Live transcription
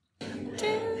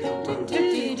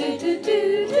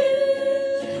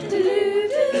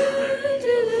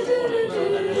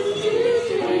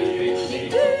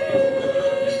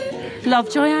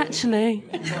Lovejoy, actually.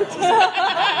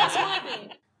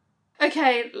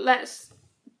 Okay, let's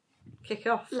kick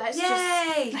off. Let's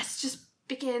just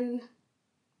begin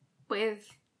with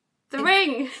the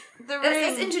ring. ring. The ring.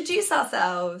 Let's introduce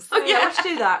ourselves. Oh yeah, let's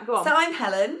do that. Go on. So I'm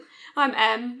Helen. I'm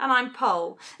Em. And I'm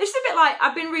Pole. It's a bit like,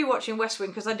 I've been rewatching West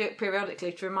Wing because I do it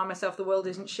periodically to remind myself the world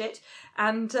isn't shit.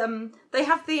 And they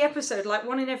have the episode, like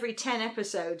one in every 10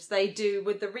 episodes, they do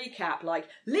with the recap, like,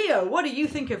 Leo, what do you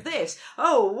think of this?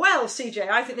 Oh, well, CJ,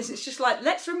 I think this is just like,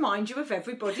 let's remind you of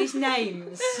everybody's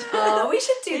names. Oh, we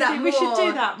should do that more. We should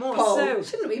do that more. Pole. So,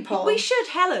 shouldn't we, Pole? We should,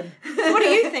 Helen. What do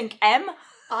you think, Em?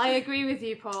 I agree with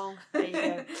you, Paul. There you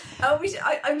go. Oh, we should,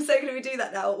 I'm so going to do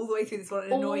that now all the way through this one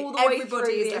and annoy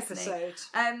everybody who's listening.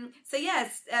 So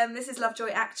yes, this is Lovejoy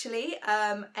Actually,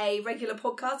 a regular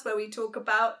podcast where we talk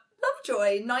about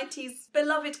Lovejoy, 90s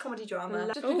beloved comedy drama.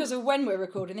 Just because of when we're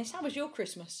recording this, how was your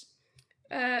Christmas?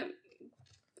 It's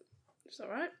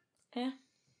alright. Yeah.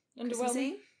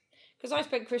 Underwhelming? Because I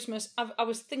spent Christmas, I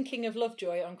was thinking of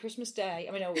Lovejoy on Christmas Day.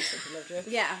 I mean, I always think of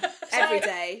Lovejoy. Yeah, every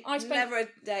day. Never a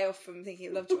day off from thinking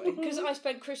of Lovejoy. Because I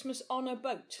spent Christmas on a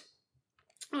boat.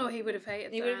 Oh, he would have hated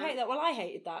that. He would have hated that. Well, I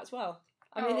hated that as well.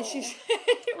 I mean, this is...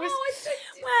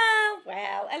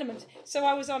 Well, element. So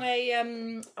I was on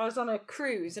a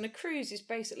cruise, and a cruise is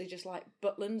basically just like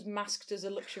Butlins masked as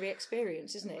a luxury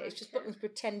experience, isn't it? It's just Butlins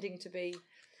pretending to be...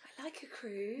 I like a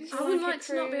cruise. I would like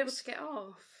to not be able to get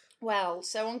off. Well,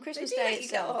 so on Christmas Day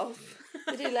itself,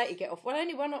 they do let you get off. Well,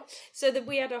 only one. So that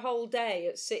we had a whole day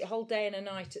at sea, a whole day and a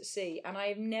night at sea, and I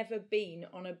have never been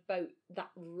on a boat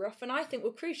that rough. And I think,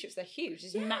 well, cruise ships, they're huge,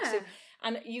 it's massive,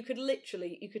 and you could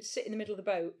sit in the middle of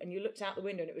the boat and you looked out the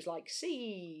window and it was like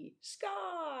sea,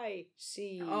 sky,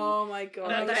 sea. Oh my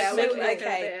god!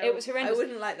 Okay, it was horrendous. I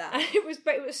wouldn't like that. And it was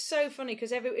so funny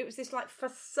because it was this like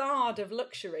facade of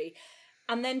luxury.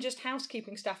 And then just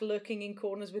housekeeping staff lurking in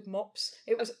corners with mops.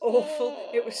 It was awful.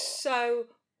 It was so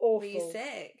awful. Were you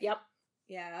sick? Yep.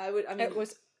 Yeah, it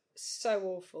was so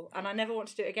awful. And I never want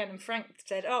to do it again. And Frank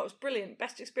said, oh, it was brilliant.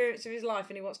 Best experience of his life.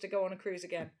 And he wants to go on a cruise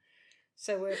again.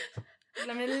 So we're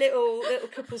having a little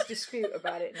couple's dispute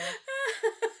about it now.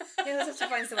 Yeah, let's have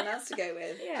to find someone else to go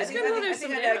with. Yeah, I think I know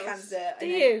a candidate. Do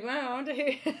you? Well, I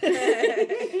do.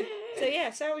 So yeah,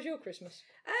 so how was your Christmas?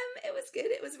 It was good.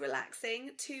 It was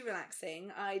relaxing. Too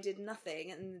relaxing. I did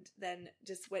nothing and then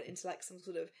just went into like some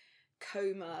sort of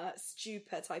coma,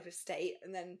 stupor type of state,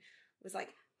 and then was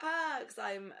like, because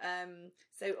I'm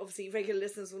so obviously regular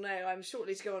listeners will know I'm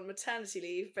shortly to go on maternity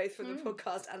leave, both from the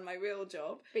podcast and my real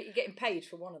job. But you're getting paid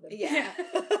for one of them. Yeah.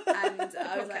 And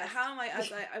I was like, how am I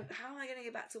going to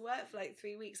get back to work for like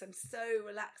 3 weeks? I'm so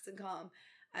relaxed and calm.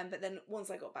 But then once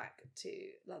I got back to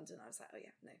London, I was like, oh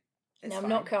yeah, no. Now I'm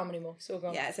not calm anymore. It's all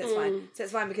gone. Yeah, so it's fine. So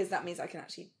it's fine because that means I can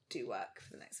actually do work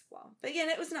for the next while. But yeah,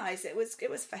 it was nice. It was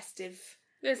festive.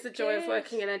 There's the joy of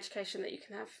working in education that you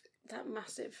can have that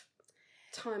massive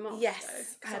time off.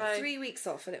 Yes, I had 3 weeks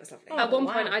off and it was lovely. At one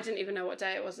point, I didn't even know what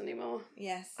day it was anymore.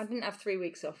 Yes, I didn't have 3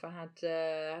 weeks off. I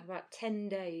had about 10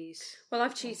 days. Well,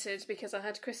 I've cheated because I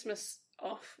had Christmas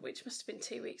off, which must have been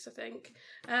 2 weeks, I think,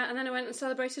 and then I went and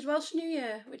celebrated Welsh New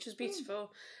Year, which was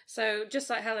beautiful. So just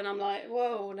like Helen, I'm like,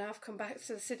 whoa, now I've come back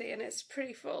to the city and it's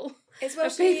pretty full. It's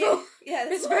Welsh New Year. Yeah,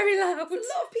 it's very loud. There's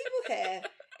a lot of people here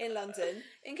in London.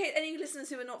 In case any listeners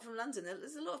who are not from London,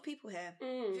 there's a lot of people here.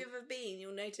 If you've ever been,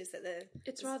 you'll notice that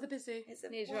it's rather busy.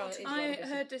 I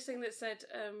heard this thing that said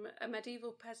a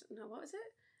medieval peasant. No, what is it?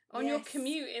 On your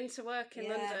commute into work in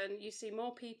London, you see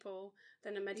more people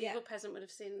than a medieval peasant would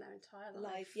have seen in their entire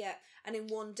life. Yeah. And in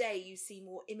one day, you see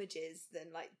more images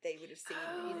than like they would have seen,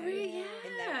 in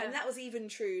there. And that was even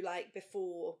true like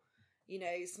before,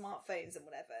 smartphones and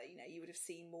whatever. You would have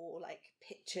seen more like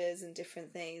pictures and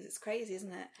different things. It's crazy,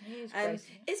 isn't it? It is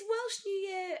crazy. Is Welsh New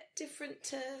Year different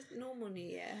to normal New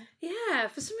Year? Yeah,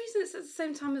 for some reason it's at the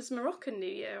same time as Moroccan New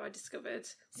Year, I discovered.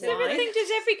 So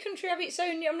does every country have its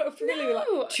own? I'm not familiar with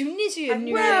like Tunisian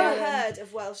New Year. I've never heard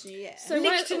of Welsh New Year. So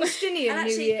Liechtensteinian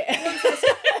New Year. Once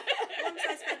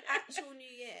I spent actual New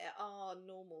Year, our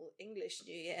normal English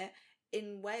New Year,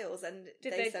 in Wales, and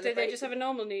did they just have a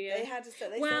normal New Year? They had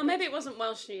maybe it wasn't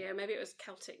Welsh New Year, maybe it was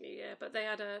Celtic New Year, but they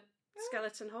had a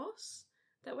skeleton horse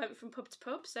that went from pub to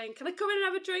pub saying, "Can I come in and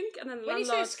have a drink?" And then the When you say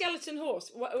landlord... skeleton horse,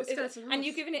 Skeleton and horse.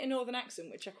 you've given it a northern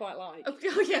accent, which I quite like. Oh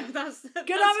yeah, that's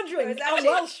Can I have a drink? Is that I'm actually-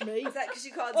 Welsh, me. Is that because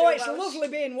you can't do Oh, a it's Welsh? lovely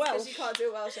being Because Welsh. you can't do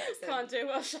a Welsh accent. can't do a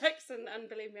Welsh accent, and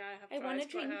believe me, I have I tried want to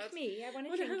quite drink hard. me. I want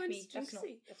Wanna to drink have me. a That's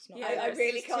drinksy. not. Yeah, I it's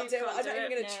really just can't do it. I'm can't not do even it.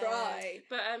 going to try.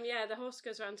 But yeah, the horse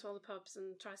goes around to all the pubs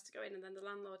and tries to go in, and then the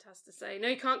landlord has to say, "No,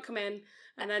 you can't come in."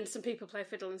 And then some people play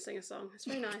fiddle and sing a song. It's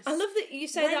very nice. I love that you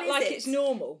say When that is like it? it's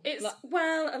normal. It's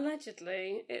well,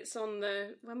 allegedly, it's on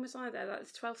the when was I there? Like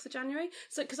the 12th of January.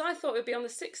 So because I thought it would be on the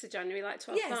 6th of January, like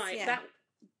 12th Yes, night. yeah.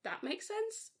 That makes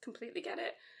sense. Completely get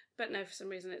it. But no, for some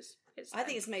reason it's. I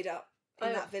think it's made up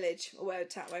in that village or wherever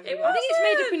I think it's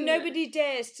made up and nobody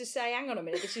dares to say, hang on a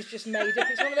minute, this is just made up.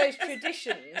 It's one of those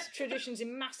traditions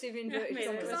in massive inverted Yeah,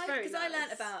 commas. it's very Because I learnt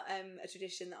nice. about a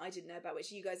tradition that I didn't know about,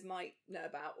 which you guys might know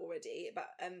about already. About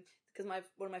because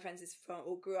one of my friends is from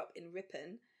or grew up in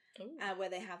Ripon, where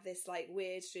they have this like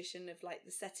weird tradition of like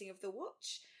the setting of the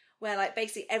watch, where like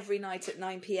basically every night at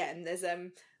 9 p.m. there's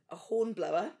a horn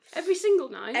blower every single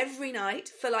night. every night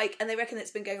for like, and they reckon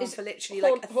it's been going on for literally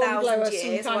Horn- like horn blower 1,000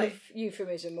 years. some kind like- of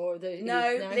euphemism or the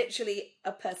No, literally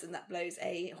a person that blows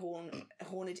a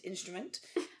horned instrument,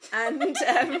 and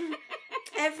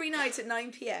every night at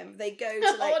 9 p.m. they go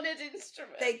to like Horned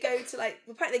instrument. they go to like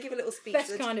apparently they give a little speech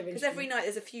Best kind of because every night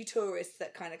there's a few tourists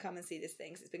that kind of come and see this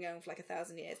thing. 'Cause it's been going on for like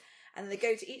 1,000 years, and then they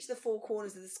go to each of the four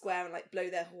corners of the square and like blow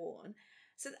their horn.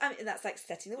 So I mean, that's like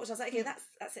setting the watch. I was like, okay,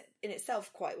 that's it in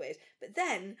itself quite weird. But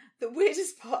then the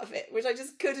weirdest part of it, which I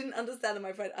just couldn't understand, and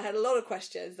my friend, I had a lot of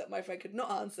questions that my friend could not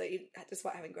answer,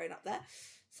 despite having grown up there.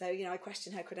 So I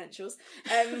questioned her credentials.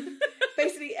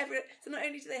 Basically, so not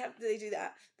only do they do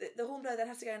that, the horn blower then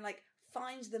has to go and like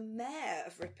find the mayor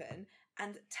of Ripon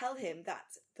and tell him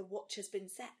that the watch has been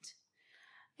set.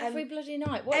 Every bloody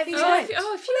night. What every if night. he's if you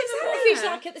what live if he's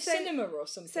there. like at the cinema or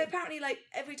something? So apparently, like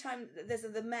every time there's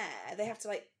the mayor, they have to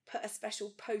like put a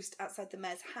special post outside the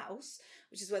mayor's house,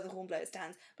 which is where the hornblower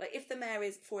stands. But like, if the mayor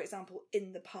is, for example,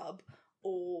 in the pub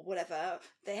or whatever,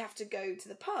 they have to go to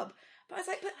the pub. But I was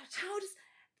like, but how does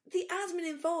the admin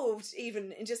involved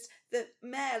even in just the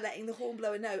mayor letting the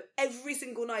hornblower know every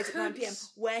single night at 9 p.m.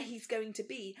 where he's going to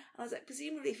be? And I was like,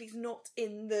 presumably if he's not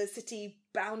in the city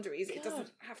boundaries, it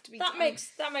doesn't have to be. That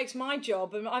makes my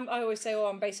job, and I always say,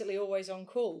 I'm basically always on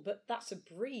call, but that's a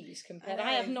breeze compared.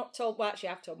 I have not told. Well, actually,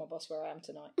 I have told my boss where I am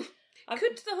tonight.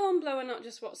 Could the hornblower not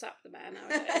just WhatsApp the mayor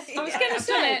nowadays? I was going to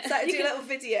say, so you do a can little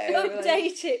video.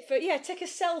 update it, but take a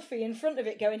selfie in front of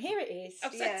it, going, here it is.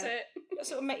 I've set it. You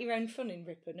sort of make your own fun in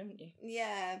Ripon, haven't you?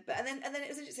 Yeah, but and then it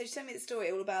was interesting. So she told me the story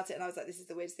all about it, and I was like, this is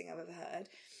the weirdest thing I've ever heard.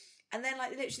 And then,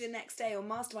 like, literally the next day on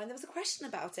Mastermind, there was a question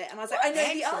about it, and I was like, I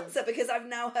know the answer because I've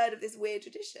now heard of this weird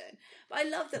tradition. But I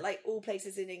love that, like, all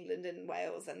places in England and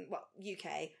Wales and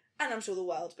UK and I'm sure the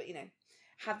world, but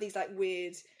have these like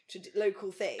weird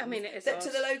local things. I mean, it is that odd. to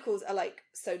the locals are like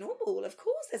so normal. Of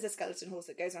course, there's a skeleton horse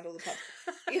that goes around all the pubs.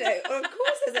 Or of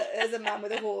course, there's a man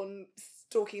with a horn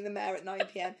stalking the mayor at 9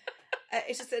 p.m.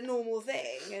 It's just a normal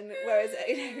thing, and whereas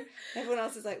everyone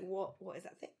else is like, what is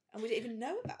that thing? And we don't even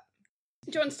know about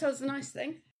it. Do you want to tell us the nice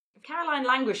thing? Caroline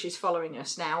Languish is following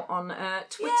us now on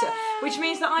Twitter, which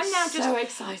means that I'm now just so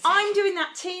excited. I'm doing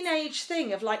that teenage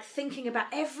thing of like thinking about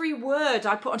every word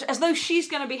I put on, as though she's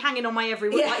going to be hanging on my every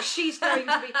word, like she's going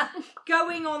to be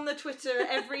going on the Twitter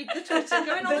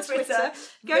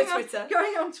going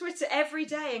on Twitter every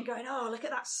day and going, oh, look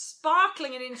at that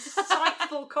sparkling and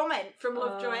insightful comment from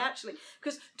Lovejoy. Actually,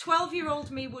 because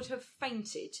 12-year-old me would have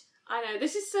fainted. I know,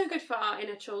 this is so good for our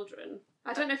inner children.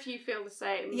 I don't know if you feel the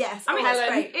same. Yes, I mean, that's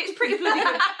Helen, great. it's pretty bloody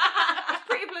good. It's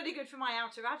pretty bloody good for my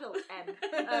outer adult, Em. To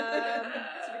be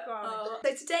quite honest.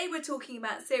 So today we're talking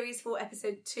about Series 4,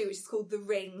 Episode 2, which is called The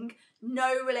Ring.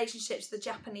 No relationship to the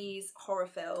Japanese horror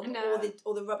film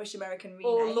or the rubbish American remake.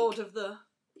 Or Lord of the...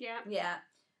 Yeah. Yeah.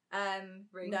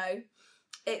 Ring. No.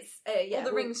 It's or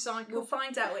the Ring Cycle. We'll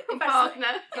find out. In Wagner.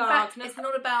 fact, it's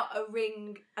not about a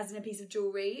ring as in a piece of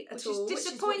jewellery at Which all. is Which is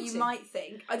what disappointing. you might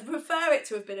think. I'd prefer it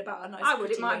to have been about a nice. I would.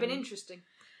 pretty It might have been ring. interesting.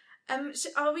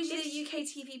 I'll read you the UK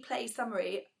TV play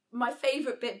summary. My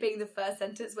favourite bit being the first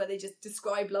sentence where they just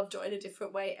describe Lovejoy in a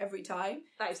different way every time.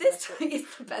 That is This the best time bit. is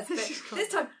the best bit. This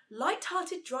time,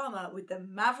 light-hearted drama with the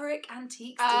Maverick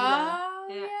Antiques dealer. Oh,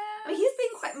 Yeah. yeah. I mean, he's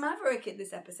been quite maverick in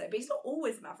this episode, but he's not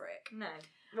always maverick. No.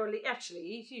 Well, actually,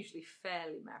 he's usually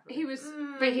fairly maverick. He was,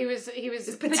 but he was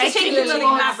Particularly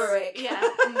maverick. Yeah.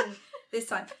 This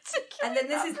time. And then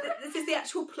this is the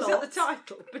actual Is plot. that the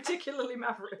title? Particularly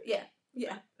maverick. Yeah.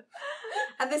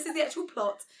 And this is the actual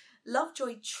plot.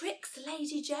 Lovejoy tricks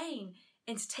Lady Jane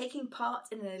into taking part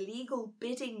in an illegal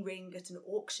bidding ring at an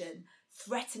auction,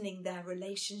 threatening their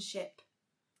relationship.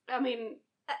 I mean,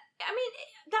 I mean,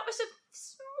 that was a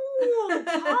small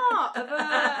part of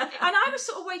and I was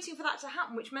sort of waiting for that to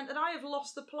happen, which meant that I have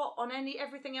lost the plot on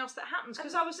everything else that happens,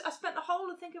 because I spent the whole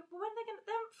of thinking, well, when are they going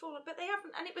to fall, but they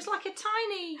haven't, and it was like a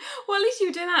tiny. Well, at least you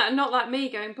were doing that, and not like me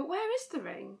going, but where is the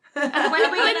ring? And when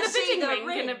are we when going to the see bidding the ring?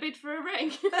 ring? Going to bid for a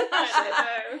ring?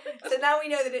 I don't know. So now we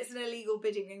know that it's an illegal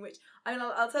bidding ring, which, I mean,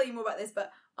 I'll tell you more about this,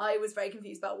 but I was very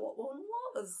confused about what one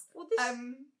was. Well, this.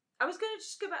 I was going to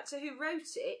just go back to who wrote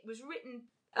it. It was written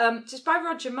just by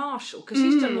Roger Marshall, because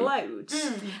he's done loads.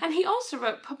 And he also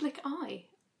wrote Public Eye.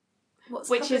 What's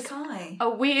which Public is Eye? A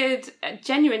weird,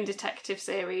 genuine detective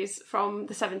series from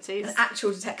the 70s. An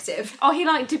actual detective. Oh, he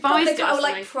devised Public it. Eye, Or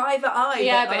like Private Eye.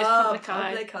 Yeah, but it's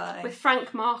Public Eye. With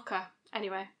Frank Marker.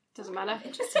 Anyway, doesn't matter.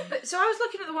 Interesting. So I was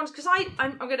looking at the ones, because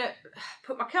I'm going to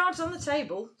put my cards on the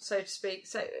table, so to speak.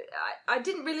 So I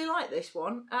didn't really like this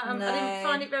one. No. I didn't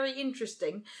find it very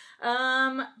interesting.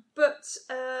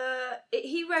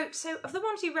 He wrote, so of the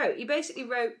ones he wrote, he basically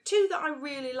wrote 2 that I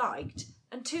really liked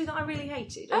and 2 that I really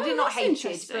hated. I did not that's hate it,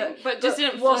 interesting. But just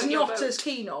didn't was float your not boat. as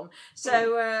keen on.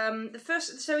 So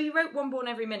so he wrote One Born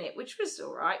Every Minute, which was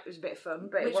all right. It was a bit of fun,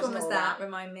 but Which it wasn't one was all that? right.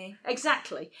 Remind me.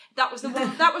 Exactly. That was the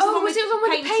one. That was the one was with it the one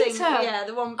with the painting. painter? Yeah,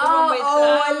 the one.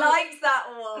 I liked that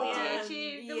one. Did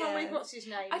you? The one with what's his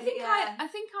name? I think Yeah.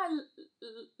 I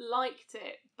liked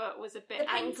it, but was a bit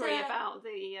The angry painter- about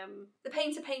the. The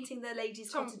painter painting the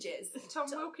ladies' cottages. Tom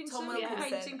Wilkinson. Tom yeah.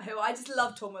 Wilkinson, painting. who I just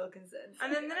love Tom Wilkinson.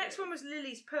 And then the next one was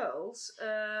Lily's Pearls.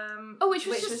 Which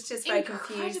was just very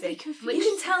incredibly confusing. You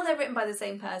can tell they're written by the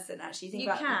same person, actually. You think You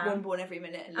about can. One Born Every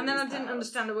Minute. And then I Lily's didn't Pearls.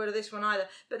 understand a word of this one either.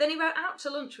 But then he wrote Out to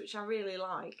Lunch, which I really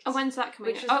liked. Oh, when's that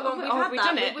coming? Which was out? the one Have we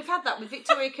done it? We've had that with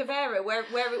Victoria Cavera, where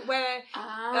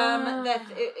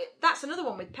that's another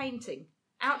one with painting.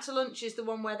 Out to Lunch is the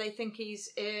one where they think he's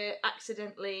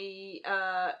accidentally.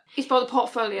 He's bought the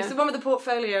portfolio. It's the one with the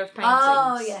portfolio of paintings.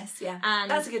 Oh, yes, yeah.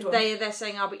 And that's a good one. They're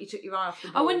saying, but you took your eye off the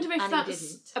ball. I wonder if and that's he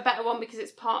didn't. a better one because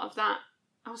it's part of that.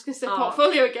 I was going to say Arc.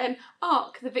 portfolio again.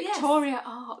 Arc, the Victoria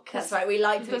Arc. That's right, we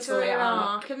liked The Victoria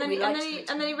Arc. And then We he liked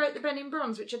wrote the Ben in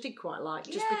Bronze, which I did quite like,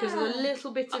 just because of the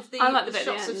little bit of the, I like the bit at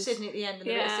the shots of end. Sydney at the end and the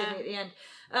bit Yeah. of Sydney at the end.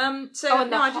 And the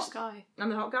hot guy. I'm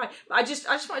the hot guy. But I just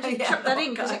wanted to chuck that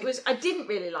in because I didn't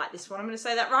really like this one. I'm going to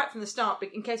say that right from the start,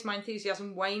 in case my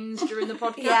enthusiasm wanes during the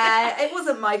podcast. Yeah, it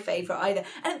wasn't my favourite either.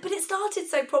 But it started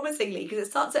so promisingly because it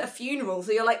starts at a funeral,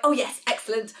 so you're like, oh yes,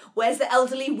 excellent. Where's the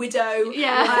elderly widow?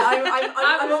 Yeah.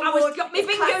 I'm on board. Got my It's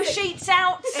bingo classic- sheets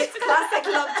out. It's classic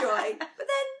Lovejoy. But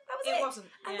then that was it. It wasn't.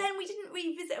 And then we didn't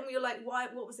revisit, and we were like, why?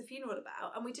 What was the funeral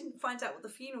about? And we didn't find out what the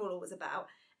funeral was about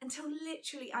until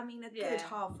literally, good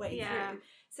halfway through.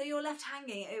 So you're left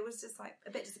hanging. It was just like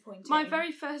a bit disappointing. My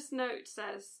very first note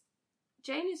says,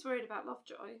 Jane is worried about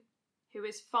Lovejoy, who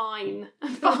is fine.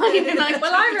 Fine.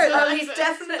 Well, I wrote that. he's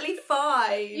definitely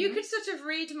fine. You could sort of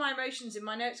read my emotions in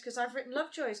my notes because I've written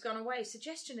Lovejoy's gone away.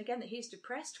 Suggestion again that he's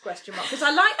depressed, ? Because I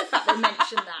like the fact they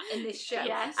mentioned that in this show.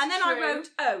 Yes, and then true. I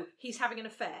wrote, he's having an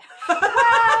affair.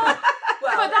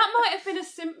 Well, But that might have been a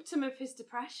symptom of his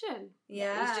depression.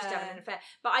 yeah, He's just having an affair.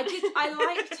 But I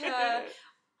liked her.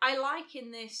 I like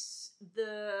in this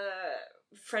the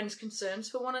friends' concerns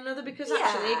for one another because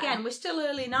actually, again, we're still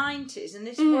early 90s and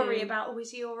this worry about, is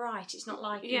he all right? It's not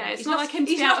like it's not like him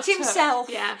to he's be not out of touch. himself.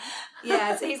 Yeah.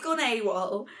 Yeah, so he's gone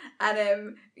AWOL,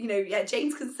 and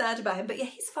Jane's concerned about him, but yeah,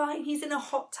 he's fine. He's in a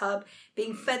hot tub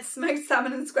being fed smoked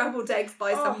salmon and scrambled eggs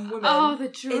by some woman. Oh, the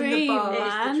dream, in the bar. It is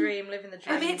man. the dream, living the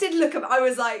dream. I mean, it did look. I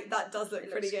was like, that does look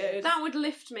It pretty looks good. That would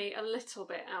lift me a little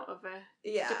bit out of a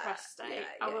depressed state,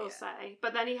 I will say.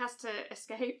 But then he has to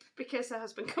escape because her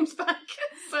husband comes back.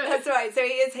 So That's right. So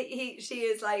she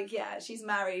is like, she's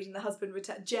married, and the husband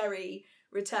Jerry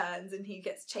returns, and he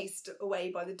gets chased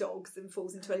away by the dogs and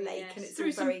falls into a lake, and it's through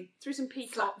all some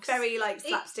peacocks. very like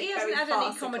slapstick. He hasn't very had any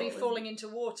farcical, comedy isn't falling into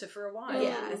water for a while.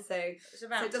 Yeah, so It's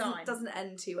about it time. doesn't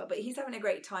end too well, but he's having a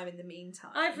great time in the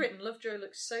meantime. I've written Lovejoy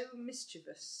looks so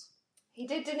mischievous. He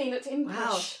didn't he? Looked impish.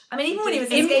 Wow. I mean, even when he was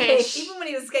Impish.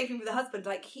 escaping with the husband,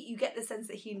 like you get the sense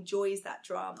that he enjoys that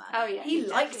drama. Oh yeah, He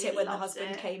liked definitely it when the loved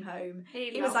husband it. came home.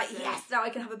 He was like, loved it. yes, now I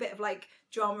can have a bit of like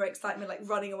drama, excitement, like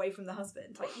running away from the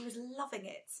husband. Like he was loving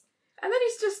it. And then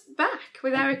he's just back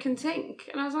with Eric and Tink,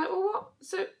 and I was like, well, what?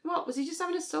 So what? Was he just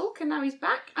having a sulk, and now he's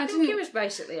back? I think he was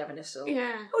basically having a sulk.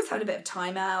 Yeah. Always having a bit of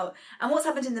time out. And what's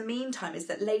happened in the meantime is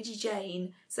that Lady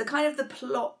Jane. So kind of the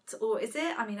plot, or is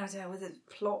it? I mean, I don't know whether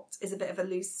plot is a bit of a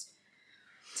loose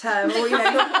term, or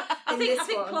not I in think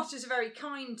this one. plot is a very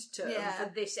kind term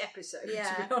for this episode.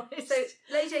 Yeah. To be honest. So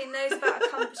Lady Jane knows about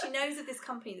she knows of this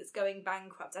company that's going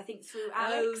bankrupt. I think through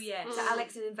Alex. Oh yes. So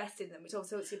Alex had invested in them, which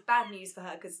also is bad news for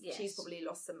her because Yes. she's probably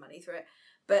lost some money through it.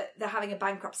 but they're having a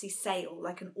bankruptcy sale,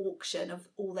 like an auction of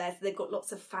all theirs. They've got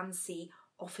lots of fancy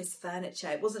office furniture.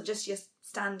 It wasn't just your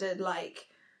standard like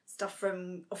stuff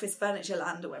from Office Furniture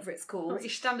Land or whatever it's called. Your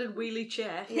standard wheelie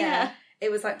chair. Yeah.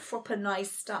 It was like proper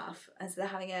nice stuff, as they're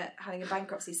having a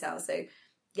bankruptcy sale. So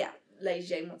yeah, Lady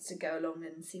Jane wants to go along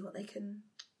and see what they can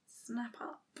snap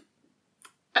up.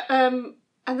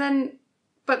 And then,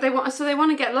 but they want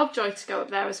to get Lovejoy to go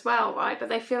up there as well, right? But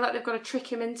they feel like they've got to trick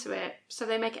him into it, so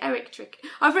they make Eric trick.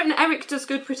 I've written Eric does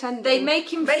good pretending. They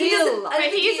make him feel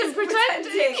like he isn't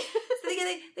pretending. So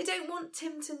they don't want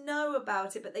him to know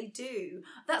about it, but they do.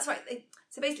 That's right.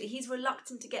 So basically, he's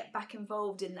reluctant to get back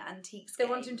involved in the antiques. They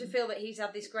want him to feel that he's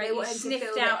had this great, He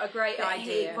sniffed out a great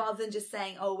idea, rather than just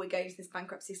saying, "Oh, we're going to this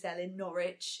bankruptcy sale in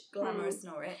Norwich, glamorous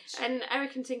Norwich." And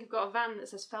Eric and Tink have got a van that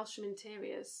says Felsham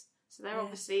Interiors, so they're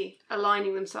obviously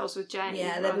aligning themselves with Jane.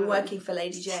 Yeah, they've been working for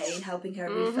Lady Jane, helping her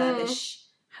refurbish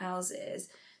houses.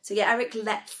 So yeah, Eric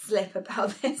lets slip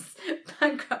about this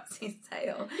bankruptcy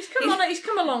sale. He's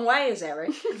come a long way as Eric.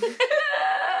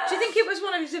 Do you think it was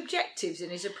one of his objectives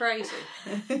in his appraisal?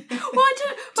 Well,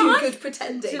 I don't. Good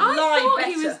pretending. I thought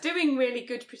he was doing really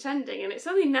good pretending, and it's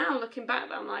only now looking back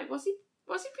that I'm like, was he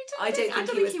pretending? I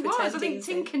don't think he was. I think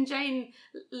Tink and Jane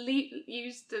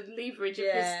used the leverage of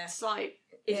his slight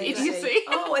idiocy.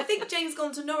 Oh, I think Jane's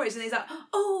gone to Norwich, and he's like,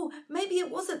 oh, maybe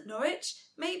it wasn't Norwich.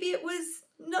 Maybe it was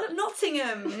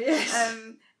Nottingham. Yes.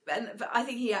 But I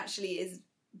think he actually is.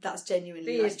 That's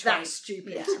genuinely he is that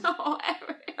stupid. Yeah. Oh,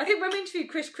 Eric. I think when we interviewed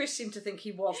Chris seemed to think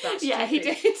he was that stupid. Yeah, he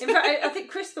did. In fact, I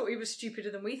think Chris thought he was stupider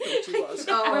than we thought he was.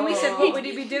 When we said, what would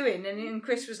he be doing? And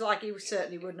Chris was like, he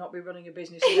certainly would not be running a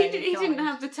business of any kind. He didn't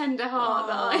have the tender heart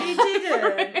that I He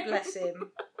didn't. Bless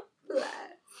him.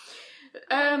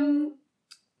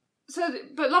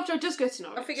 But Lovejoy does go to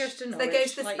Norwich. Off he goes to Norwich. So they go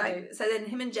to this bank. So then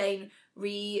him and Jane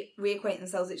reacquaint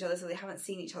themselves with each other, so they haven't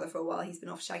seen each other for a while. He's been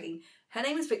off shagging. Her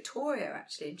name is Victoria,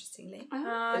 actually, interestingly.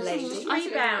 The lady.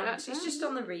 Rebound. She's just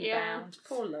on the rebound. Yeah.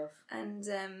 Poor love. And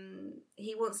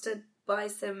he wants to buy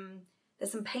some.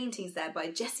 There's some paintings there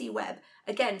by Jessie Webb.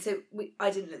 Again, so I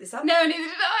didn't look this up. No, neither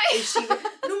did I. Is she?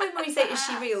 Normally when we say is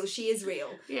she real, she is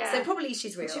real. Yeah. So probably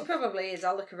she's real. She probably is.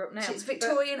 I'll look her up now. She's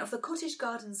Victorian of the Cottage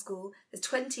Garden School. There's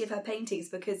 20 of her paintings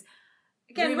because.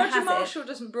 Again, Roger Marshall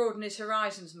doesn't broaden his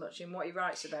horizons much in what he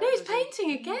writes about. No, he's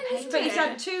painting again. But he's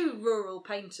had 2 rural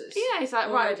painters. Yeah, he's like,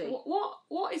 already. Right,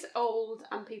 what is old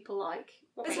and people like?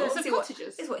 It's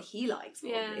cottages. It's what he likes,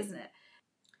 probably, isn't it?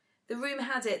 The rumour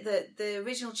had it that the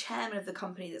original chairman of the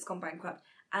company that's gone bankrupt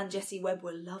and Jessie Webb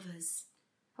were lovers.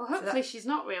 Well, hopefully she's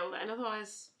not real then,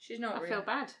 otherwise she's not real. I feel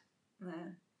bad. No.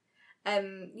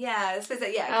 Yeah, I suppose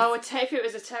that, yeah. Oh, if it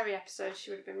was a Terry episode, she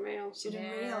would have been real. She would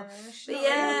have been real.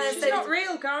 She's not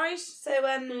real, guys. So,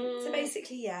 so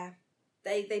basically, yeah,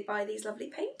 they buy these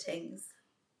lovely paintings.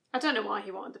 I don't know why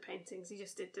he wanted the paintings. He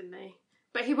just did, didn't he?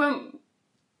 But he won't.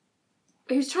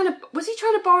 Was he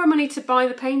trying to borrow money to buy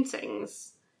the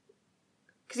paintings?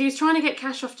 Because he was trying to get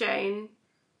cash off Jane.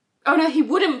 Oh no, he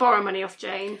wouldn't borrow money off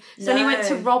Jane. So then he went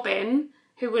to Robin,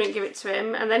 who wouldn't give it to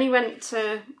him, and then he went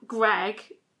to Greg.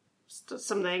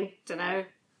 Something, don't know.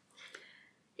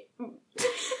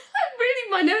 Really,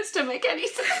 my notes don't make any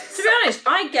sense. To be honest,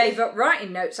 I gave up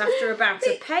writing notes after about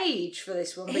a page for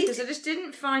this one because I just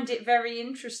didn't find it very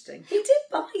interesting. He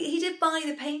did buy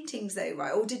the paintings though,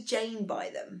 right? Or did Jane buy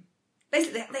them?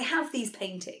 Basically, they have these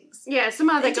paintings. Yeah,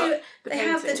 somehow they got the They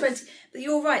paintings. have the 20. But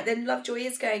you're right. Then Lovejoy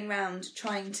is going round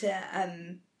trying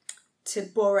to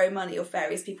borrow money off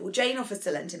various people. Jane offers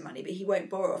to lend him money, but he won't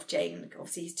borrow off Jane.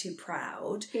 Obviously, he's too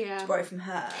proud to borrow from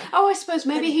her. Oh, I suppose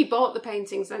maybe he bought the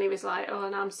paintings, then he was like, oh,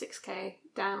 now I'm 6k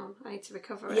down. I need to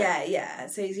recover it. Yeah.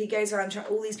 So he goes around trying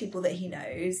all these people that he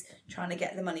knows, trying to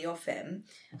get the money off them.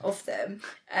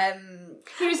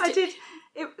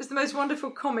 It was the most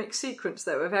wonderful comic sequence,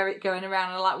 though, of Eric going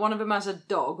around and, like, one of them has a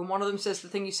dog and one of them says the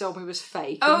thing you sold me was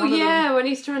fake. Oh, yeah, when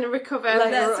he's trying to recover.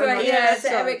 That's right, yeah. So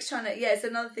Eric's trying to... Yeah, so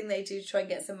another thing they do to try and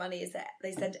get some money is that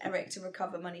they send Eric to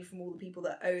recover money from all the people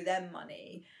that owe them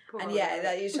money. Poor and yeah,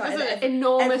 that you try an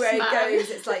enormous everywhere man. it goes,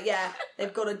 it's like, yeah,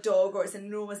 they've got a dog or it's an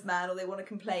enormous man or they want to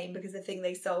complain because the thing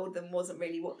they sold them wasn't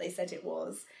really what they said it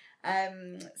was.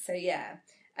 So, yeah.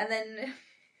 And then...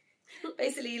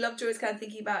 Basically, Lovejoy is kind of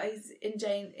thinking about he's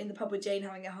in the pub with Jane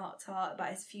having a heart-to-heart about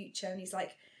his future, and he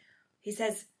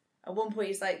says at one point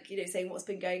he's like, saying what's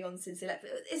been going on since he left.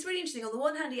 It's really interesting. On the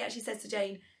one hand, he actually says to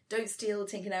Jane, "Don't steal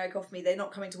Tink and Eric off me. They're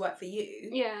not coming to work for you."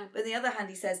 Yeah. But on the other hand,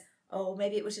 he says, "Oh,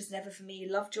 maybe it was just never for me.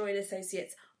 Lovejoy and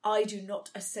Associates I do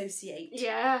not associate.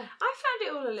 Yeah. I found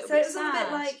it all a little So bit it was sad. a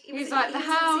bit like He was like, the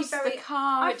house, the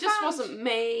car, I it just found- wasn't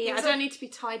me. He I was don't need to be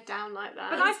tied down like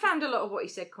that. But I found a lot of what he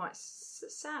said quite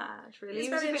sad, really. He's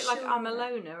He was a very bit like, unsure. I'm a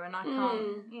loner and I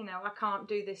can't, I can't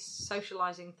do this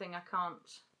socialising thing. I can't.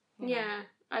 Yeah,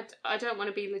 I don't want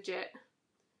to be legit.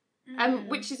 Mm.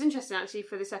 Which is interesting actually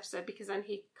for this episode, because then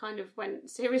he kind of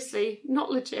went seriously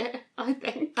not legit, I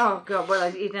think. Oh, God, well,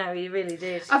 he really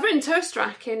did. I've written toast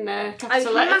rack in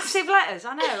capital letters. Massive letters,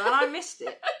 I know, and I missed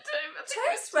it.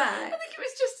 Toast rack. I think it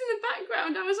was just in the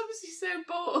background. I was obviously so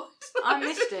bored. I was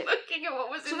missed just it. looking at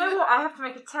what was Do in you know the... what? I have to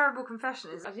make a terrible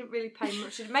confession. Is I didn't really pay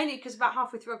much, mainly because about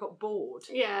halfway through I got bored.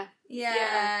 Yeah.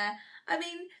 Yeah. I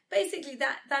mean, basically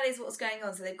that is what's going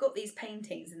on. So they've got these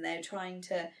paintings and they're trying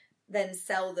to then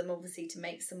sell them, obviously, to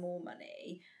make some more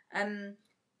money.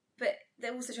 But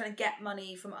they're also trying to get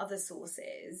money from other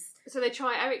sources. So they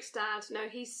try Eric's dad. No,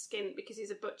 he's skint because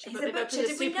he's a butcher. He's but a they've butcher. opened a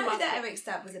Did we know supermarket. that Eric's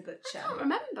dad was a butcher? I can't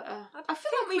remember. I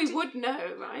feel like we would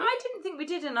know, right? I didn't think we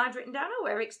did, and I'd written down,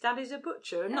 Eric's dad is a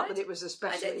butcher. No, Not that it was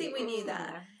especially... I don't think we knew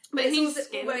that. But it's he's also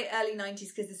skint. very early 90s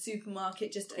because the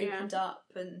supermarket just opened up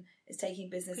and is taking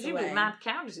business Presumably away. mad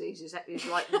cow disease is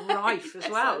like rife as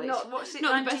well. Not- What's it?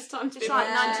 not the best time to It's be like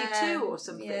alive. 92 or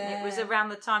something. Yeah. It was around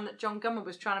the time that John Gummer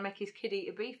was trying to make his kid eat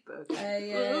a beef burger.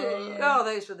 Yeah. Oh,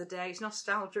 those were the days.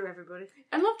 Nostalgia, everybody.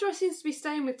 And Lovejoy seems to be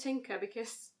staying with Tinker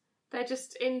because they're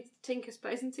just in Tinker's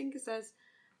place, and Tinker says,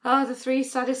 the 3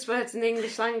 saddest words in the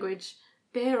English language,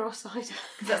 beer or cider.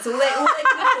 That's all they can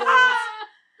afford.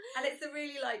 And it's a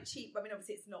really cheap. I mean,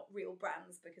 obviously it's not real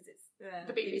brands because it's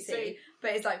The BBC.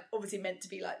 but it's obviously meant to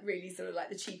be really sort of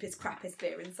the cheapest, crappiest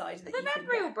beer inside. That They've you had can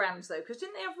real get. brands though, because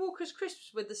didn't they have Walker's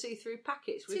Crisps with the see-through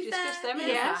packets? To We've be discussed fair, them.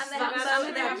 yes, and they that's have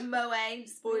true. they have Moe.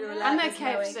 Spoiler alert. And their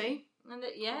there's Moe. KFC. And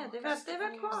they've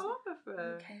had quite a lot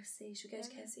of. KFC. Should we go to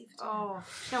KFC for dinner? Oh,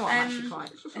 you know what? I'm actually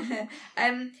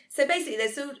quite. So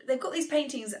basically, they've got these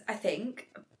paintings, I think,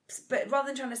 but rather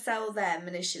than trying to sell them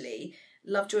initially,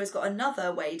 Lovejoy's got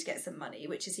another way to get some money,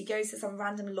 which is he goes to some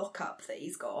random lockup that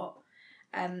he's got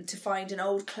to find an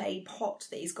old clay pot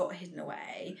that he's got hidden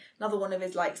away, another one of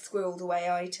his squirreled away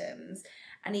items,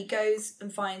 and he goes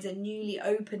and finds a newly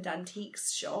opened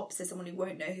antiques shop, so someone who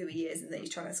won't know who he is and that he's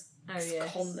trying to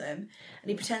con them, and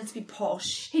he pretends to be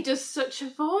posh. He does such a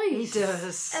voice. He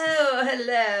does. Oh,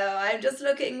 hello, I'm just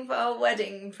looking for a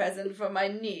wedding present for my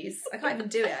niece. I can't even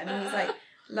do it. I mean, he's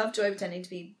Lovejoy pretending to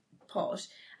be posh.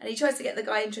 And he tries to get the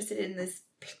guy interested in this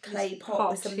clay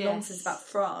pot with some nonsense about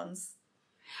France.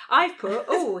 I've put,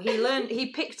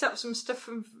 he picked up some stuff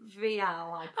from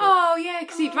Vial, I put. Oh, yeah,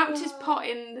 because he'd wrapped his pot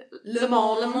in Le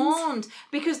Monde. Le Monde.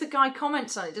 Because the guy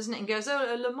comments on it, doesn't it? And goes,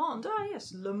 Le Monde. Oh,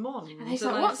 yes, Le Monde. And he's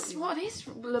like, what is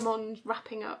Le Monde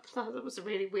wrapping up? That was a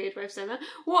really weird way of saying that.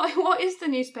 What is the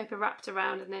newspaper wrapped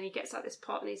around? And then he gets out this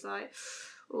pot and he's like,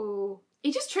 oh.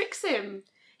 He just tricks him.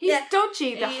 He's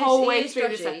dodgy the whole way through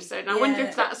this episode. And I wonder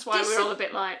if that's why we're all a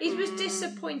bit like... He was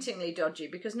disappointingly dodgy,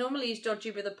 because normally he's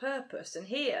dodgy with a purpose. And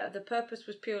here, the purpose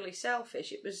was purely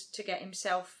selfish. It was to get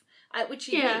himself... which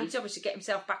he needs, obviously, to get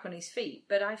himself back on his feet.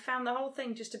 But I found the whole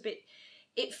thing just a bit...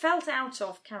 It felt out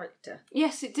of character.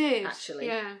 Yes, it did. Actually.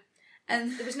 Yeah.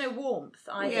 And there was no warmth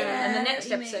either. Yeah, and the next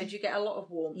you episode, mean. you get a lot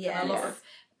of warmth and a lot of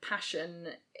passion.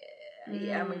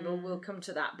 Yeah, I mean, we'll come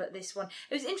to that. But this one,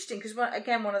 it was interesting because,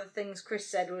 again, one of the things Chris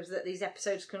said was that these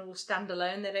episodes can all stand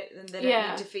alone. They don't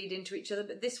need to feed into each other.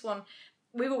 But this one,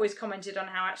 we've always commented on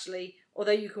how actually,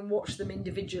 although you can watch them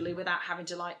individually without having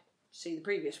to see the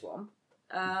previous one,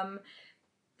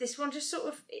 this one just sort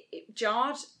of it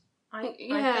jarred. I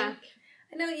think.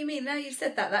 I know what you mean. Now you've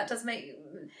said that, that does make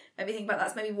me think about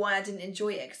that's maybe why I didn't enjoy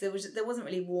it, because there wasn't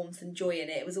really warmth and joy in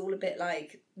it. It was all a bit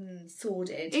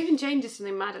sordid. Even Jane did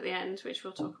something mad at the end, which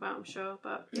we'll talk about, I'm sure.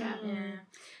 But yeah.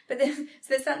 But then,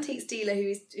 so this antiques dealer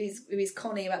who is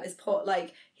conning about this pot,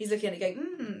 he's looking at it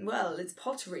going, well, it's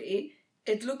pottery.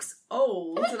 It looks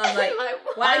old, and I'm like,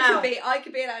 wow, I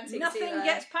could be an antique Nothing dealer.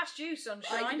 gets past you,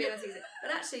 sunshine. I could be an antique dealer.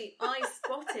 But actually, I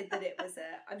spotted that it was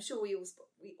I'm sure we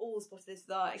all spotted this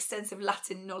with our extensive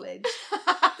Latin knowledge.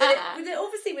 that it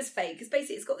obviously was fake, because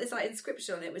basically it's got this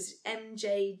inscription on it, which is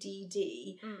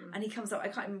MJDD, and he comes up, I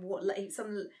can't remember what,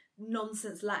 some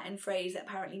nonsense Latin phrase that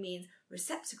apparently means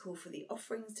receptacle for the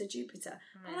offerings to Jupiter.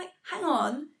 I'm like, hang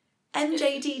on.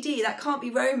 MJDD, that can't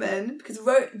be Roman, because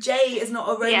J is not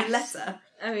a Roman letter.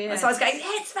 Oh yeah. So I was going,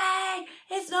 it's fake,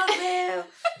 it's not real.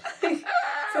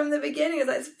 From the beginning, I was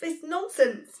like, it's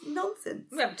nonsense.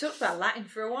 We haven't talked about Latin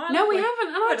for a while. No, we haven't,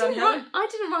 and Well I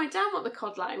didn't write down what the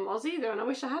cod Latin was either, and I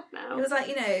wish I had now. It was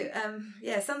like,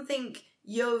 something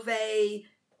Jove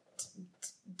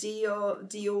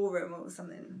Diorum or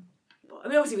something. bollocks. I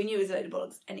mean, obviously we knew it was a load of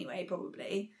bollocks anyway,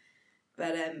 probably.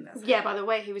 But yeah, by the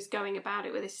way he was going about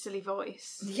it with his silly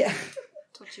voice. Yeah.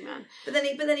 Touchy man. But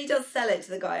then he does sell it to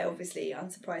the guy, obviously,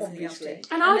 unsurprisingly.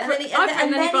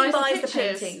 And then he buys the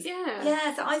paintings. Yeah.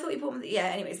 Yeah, so I thought he bought them. Yeah,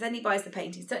 anyways, then he buys the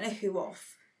paintings. Don't know who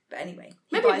off, but anyway.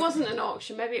 Maybe it wasn't an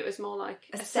auction, maybe it was more like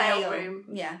a sale room.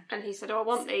 Yeah. And he said, I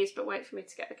want these, but wait for me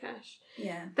to get the cash.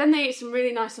 Yeah. Then they eat some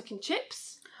really nice looking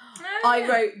chips. I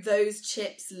wrote, those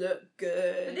chips look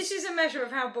good. But this is a measure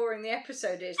of how boring the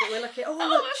episode is, that we're looking,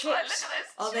 look, chips.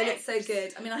 They look so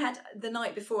good. I mean, I had, the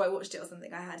night before I watched it or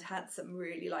something, I had some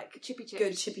really, like, chippy chips.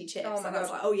 Good chippy chips. Oh my and I was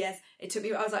God. like, oh yes. It took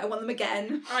me, I was like, I want them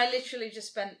again. I literally just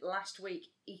spent last week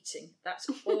eating. That's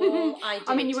all I did.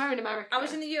 I mean, you were in America. I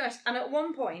was in the US, and at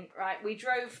one point, right, we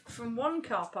drove from one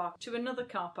car park to another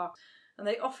car park, and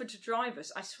they offered to drive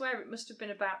us. I swear it must have been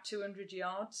about 200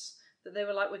 yards that they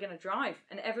were like, we're going to drive.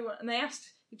 And they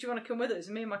asked, do you want to come with us?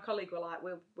 And me and my colleague were like,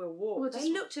 we'll walk.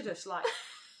 They looked at us like,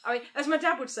 I mean, as my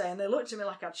dad would say, and they looked at me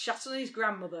like I'd shat on his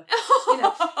grandmother. You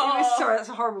know, sorry, that's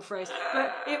a horrible phrase.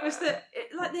 But it was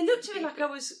like they looked at me like I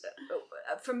was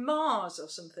from Mars or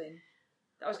something.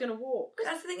 I was going to walk.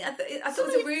 That's the thing. I thought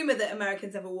it was a rumour that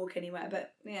Americans never walk anywhere,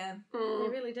 but yeah. They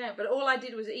really don't. But all I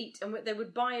did was eat, and they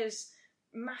would buy us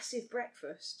massive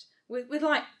breakfast. With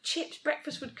like chips,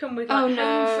 breakfast would come with like home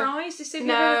fries. They said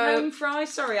home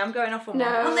fries. Sorry, I'm going off on one.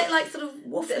 Aren't they like sort of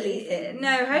waffly thin?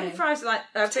 No, home fries are like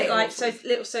a bit like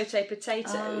little sauté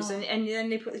potatoes, and then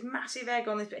they put this massive egg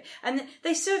on this bit, and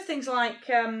they serve things like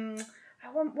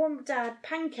one dad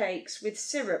pancakes with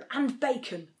syrup and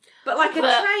bacon. But like a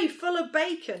tray full of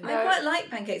bacon. I quite like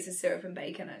pancakes with syrup and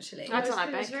bacon, actually. I don't like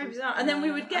bacon. It's very bacon. bizarre. And then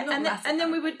we would get,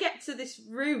 then we would get to this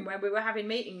room where we were having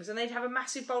meetings, and they'd have a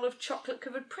massive bowl of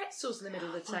chocolate-covered pretzels in the middle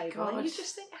of the table, and you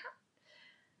just think,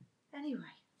 anyway,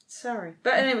 sorry,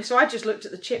 but anyway, so I just looked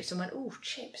at the chips and went, "Oh,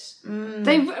 chips."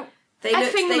 They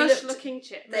looking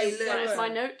chips. That's my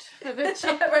note for the chips.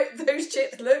 I wrote, those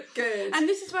chips look good. And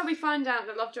this is where we find out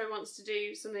that Lovejoy wants to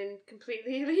do something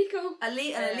completely illegal. An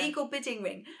illegal bidding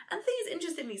ring. And the thing is,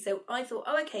 interestingly, so I thought,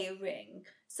 oh, okay, a ring.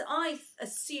 So I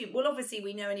assume, well, obviously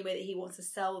we know anyway that he wants to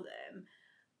sell them.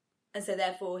 And so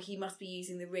therefore he must be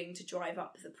using the ring to drive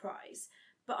up the price.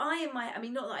 But I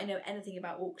mean, not that I know anything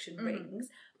about auction rings,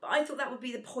 but I thought that would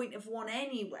be the point of one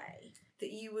anyway.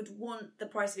 That you would want the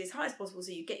price to be as high as possible,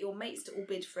 so you get your mates to all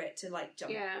bid for it to like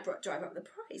drive up the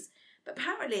price. But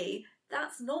apparently,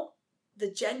 that's not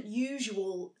the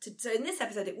usual. So in this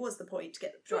episode, it was the point to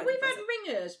get the price. But we've had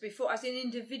ringers before, as in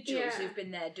individuals who've been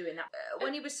there doing that.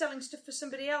 When he was selling stuff for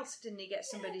somebody else, didn't he get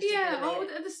somebody to bill it?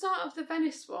 At the start of the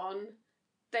Venice one,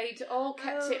 they'd all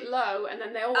kept it low, and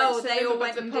then they all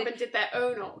went to the pub and did their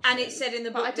own auction. And it said in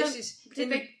the book,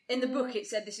 in the book it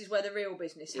said this is where the real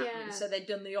business happens. Yeah. So they'd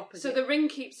done the opposite. So the ring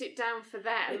keeps it down for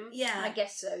them. Yeah, I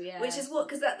guess so. Yeah, which is what,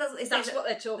 because that's what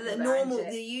they're talking about.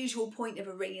 The usual point of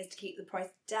a ring is to keep the price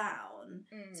down,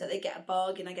 so they get a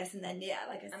bargain, I guess, and then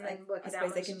I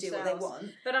suppose they can do what they want.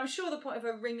 But I'm sure the point of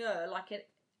a ringer,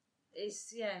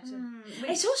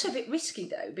 it's also a bit risky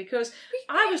though, because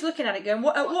I was looking at it going,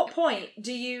 at what point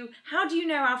how do you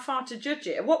know how far to judge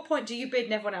it? At what point do you bid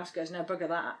and everyone else goes, no, bugger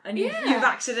that, and you've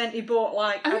accidentally bought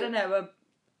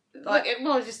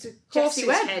just a horse's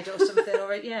head or something,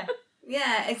 or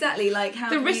yeah, exactly. Like how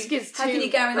can you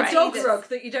guarantee a dog rug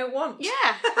that you don't want? Yeah,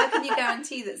 how can you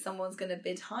guarantee that someone's going to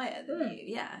bid higher than you?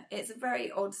 Yeah, it's a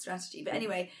very odd strategy. But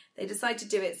anyway, they decide to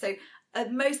do it. So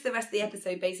most of the rest of the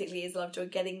episode basically is Lovejoy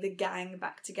getting the gang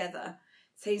back together.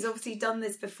 So he's obviously done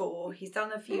this before. He's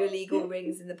done a few illegal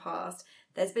rings in the past.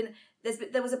 There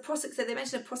was so they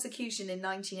mentioned a prosecution in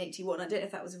 1981. I don't know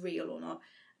if that was real or not.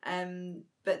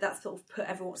 But that's sort of put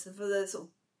everyone, so for the sort of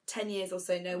 10 years or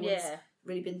so, no one's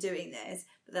really been doing this.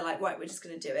 But they're like, right, we're just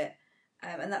going to do it.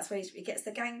 And that's where he gets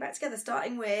the gang back together,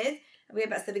 starting with, we're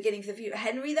back to the beginning for the future,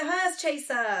 Henry the Hearse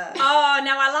Chaser. Oh,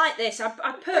 now I like this. I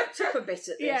perked up a bit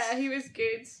at this. Yeah, he was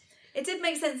good. It did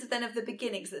make sense then of the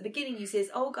beginning, because at the beginning you see this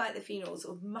old guy at the funeral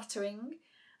sort of muttering,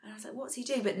 and I was like, what's he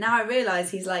doing? But now I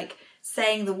realise he's like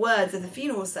saying the words of the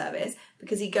funeral service,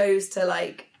 because he goes to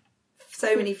like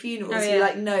so many funerals, he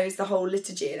like knows the whole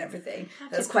liturgy and everything.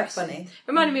 That's quite funny.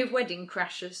 Reminded me of Wedding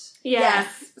Crashers.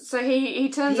 Yes. So he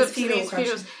turns up to these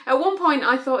funerals. At one point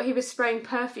I thought he was spraying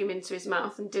perfume into his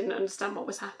mouth and didn't understand what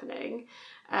was happening.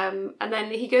 And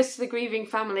then he goes to the grieving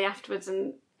family afterwards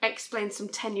and explains some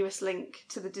tenuous link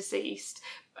to the deceased,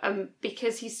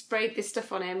 because he sprayed this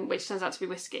stuff on him, which turns out to be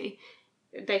whiskey.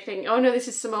 they think, oh no, this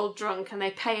is some old drunk, and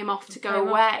they pay him off to go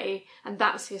away, and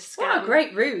that's his scam. What a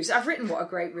great ruse. I've written what a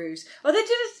great ruse. Have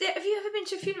you ever been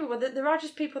to a funeral where there are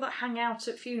just people that hang out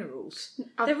at funerals?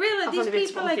 These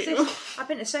people exist. I've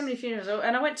been to so many funerals,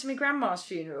 and I went to my grandma's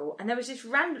funeral, and there was this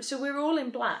random, so we were all in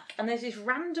black, and there's this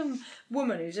random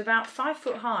woman who's about 5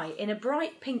 foot high in a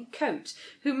bright pink coat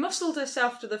who muscled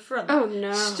herself to the front. Oh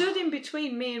no. Stood in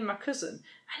between me and my cousin,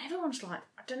 and everyone's like,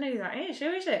 I don't know who that is. Who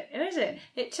is it? Who is it?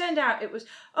 It turned out it was,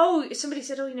 somebody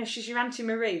said, she's your Auntie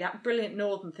Marie, that brilliant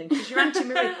Northern thing. She's your Auntie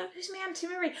Marie. Who's my Auntie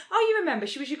Marie? Oh, you remember,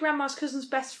 she was your grandma's cousin's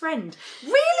best friend.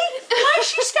 Really? Why is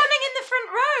she standing in the front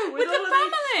row with the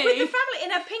family? With the family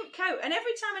in her pink coat. And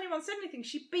every time anyone said anything,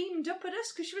 she beamed up at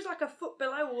us because she was like a foot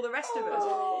below all the rest of us.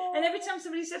 And every time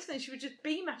somebody said something, she would just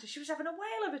beam at us. She was having a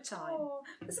whale of a time.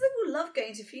 But some people love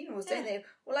going to funerals, don't they?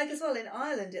 Well, like as well in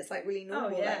Ireland, it's like really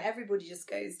normal. Like everybody just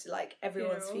goes to like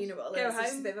everyone's funeral. Go it's home,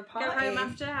 just a bit of a party. Go home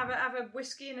after, have a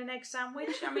whiskey and an egg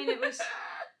sandwich. I mean, it was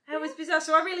bizarre.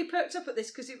 So I really perked up at this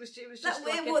because it was just that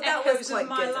echoes was quite of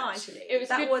my good, life. Actually. It was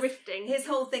that good grifting. His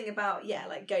whole thing about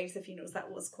like going to the funerals,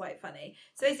 that was quite funny.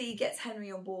 So basically, he gets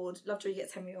Henry on board. Lovejoy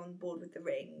gets Henry on board with the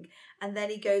ring, and then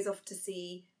he goes off to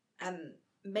see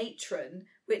Matron,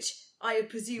 which I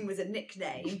presume was a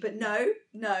nickname, but no,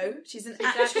 she's an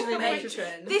actual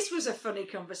matron. This was a funny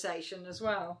conversation as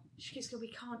well. She goes, we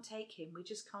can't take him. We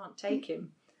just can't take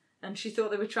him. And she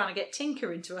thought they were trying to get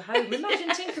Tinker into a home. Imagine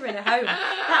Tinker in a home.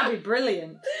 That'd be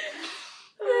brilliant.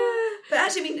 But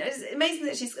actually, I mean, it's amazing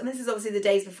that and this is obviously the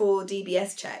days before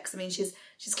DBS checks. I mean, she's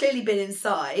clearly been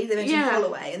inside. They mentioned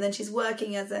Holloway, and then she's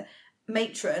working as a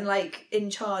matron, like in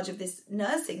charge of this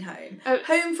nursing home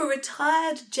for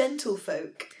retired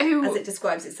gentlefolk, as it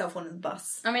describes itself on the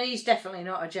bus. I mean, he's definitely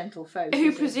not a gentlefolk.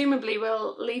 Who presumably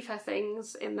will leave her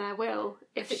things in their will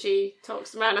if she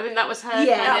talks them around. I think that was her.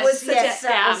 Yeah, that was suggested.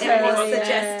 It was her,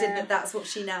 suggested that that's what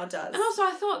she now does. And also,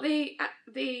 I thought the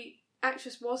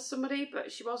actress was somebody,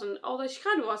 but she wasn't. Although she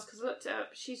kind of was, because I looked it up.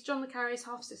 She's John le Carré's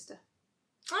half sister.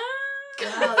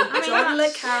 John le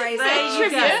Carré's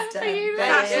sister.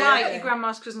 That's like your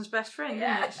grandma's cousin's best friend, isn't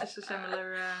it? It's just a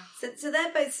similar... So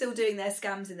they're both still doing their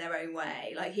scams in their own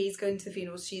way. Like, he's going to the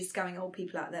funerals, she's scamming old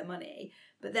people out of their money.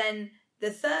 But then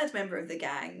the third member of the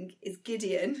gang is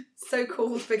Gideon, so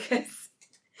called because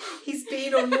he's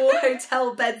been on more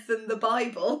hotel beds than the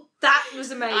Bible. That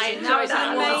was amazing. That was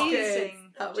amazing.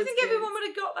 Do you think everyone would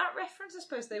have got that reference? I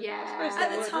suppose they would.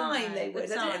 At the time they would.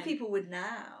 I don't know if people would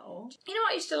now. You know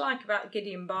what I used to like about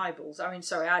Gideon Bibles? I mean,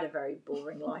 sorry, I had a very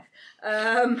boring life.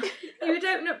 You would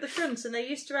open up the front and they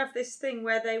used to have this thing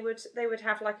where they would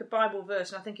have like a Bible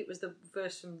verse, and I think it was the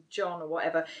verse from John or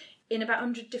whatever, in about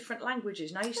 100 different languages.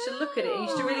 And I used to look at it. It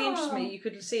used to really interest me. You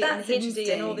could see it in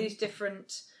Hindi and all these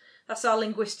different... That's our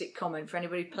linguistic comment for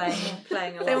anybody playing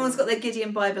along. If anyone's got their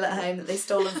Gideon Bible at home that they've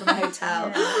stolen from a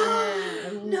hotel.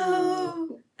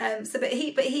 No. But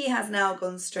he has now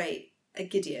gone straight a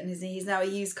Gideon, isn't he? He's now a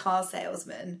used car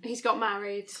salesman. He's got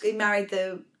married. He married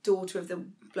the daughter of the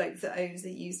bloke that owns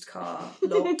the used car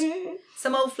lot.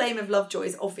 Some old flame of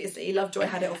Lovejoy's, obviously. Lovejoy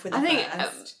had it off with her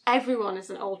first. Everyone is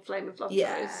an old flame of Lovejoy's.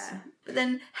 Yeah. But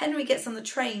then Henry gets on the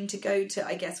train to go to,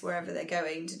 I guess, wherever they're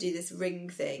going to do this ring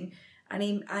thing.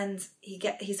 And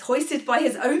he's hoisted by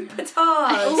his own petard.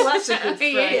 Oh, that's a good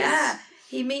phrase. Yeah,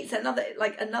 he meets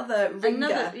another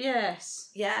ringer. Yes.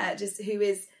 Yeah, just who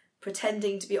is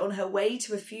pretending to be on her way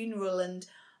to a funeral and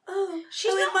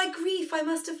in my grief I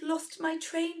must have lost my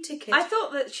train ticket. I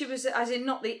thought that she was, as in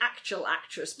not the actual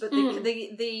actress, but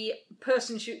the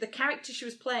person the character she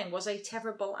was playing was a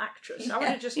terrible actress. I would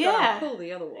have just gone and pull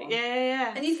the other one.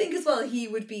 Yeah. And you think as well he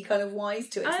would be kind of wise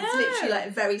to it. It's literally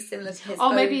like very similar to his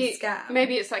own scam.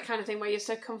 Maybe it's that kind of thing where you're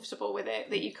so comfortable with it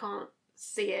that you can't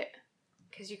see it.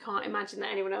 Because you can't imagine that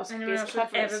anyone else could be as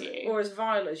clever as you. Or as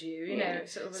vile as you, you know.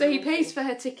 So he pays for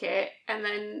her ticket and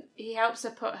then he helps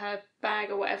her put her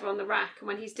bag or whatever on the rack, and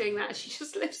when he's doing that she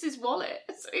just lifts his wallet.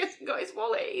 So he hasn't got his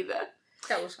wallet either.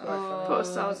 That was quite funny. Poor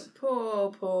sod.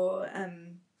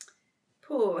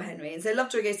 Poor Henry. And so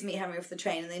Lovejoy goes to meet Henry off the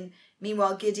train, and then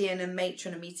meanwhile Gideon and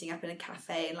Matron are meeting up in a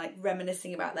cafe and like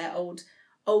reminiscing about their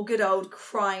good old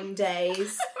crime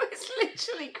days. It's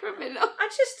literally criminal.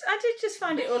 I did just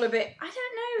find it all a bit, I don't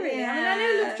know really. Yeah. I mean, I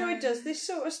know Lovejoy does this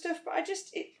sort of stuff, but I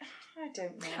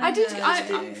don't know. I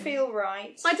didn't feel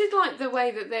right. I did like the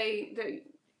way that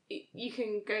you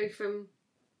can go from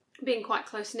being quite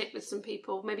close-knit with some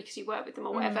people, maybe because you work with them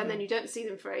or whatever, and then you don't see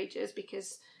them for ages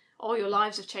because all your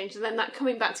lives have changed, and then that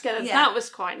coming back together, Yeah. that was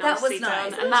quite nicely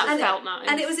done, and that felt nice.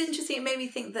 And it was interesting. It made me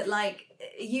think that like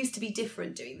it used to be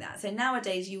different doing that. So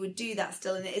nowadays you would do that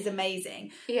still, and it is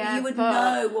amazing. Yeah, but you would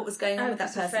know what was going on with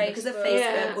that person because of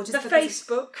Facebook or just the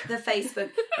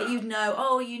Facebook that you'd know.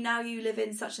 Oh, you live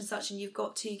in such and such, and you've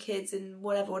got 2 kids and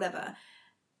whatever.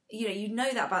 You know, you'd know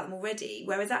that about them already.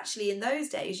 Whereas actually in those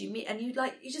days you meet and you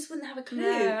just wouldn't have a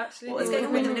clue what was going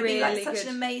on with them. It'd be like such an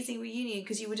amazing reunion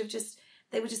because you would have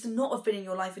they would just not have been in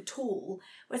your life at all.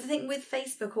 Whereas I think with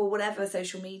Facebook or whatever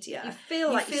social media, you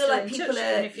feel like you're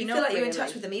in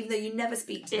touch with them, even though you never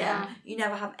speak to them, you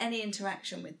never have any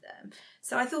interaction with them.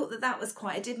 So I thought that was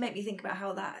it did make me think about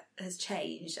how that has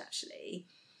changed actually.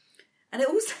 And it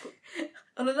also,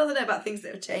 on another note about things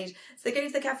that have changed, so they go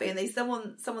to the cafe and there's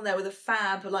someone there with a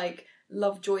fab, like,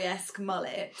 Lovejoy-esque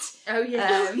mullet. Oh,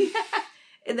 yeah.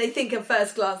 And they think at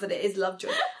first glance that it is Lovejoy.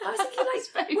 I was thinking,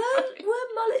 like, were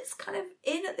mullets kind of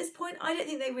in at this point? I don't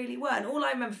think they really were. And all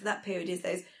I remember from that period is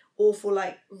those awful,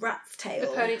 like, rat's tail. The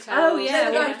ponytail. Oh, yeah.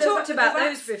 We've talked about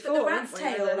those before. The rat's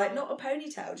tail, like, not a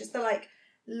ponytail, just the, like,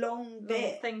 long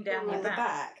bit thing down the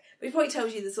back. Which probably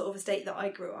tells you the sort of estate that I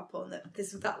grew up on. That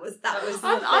was.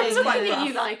 I'm looking at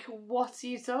you like, what are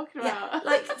you talking about? Yeah,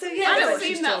 like so. Yeah, I haven't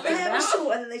seen that. Their hair was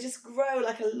short, and then they just grow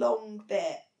like a long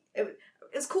bit. It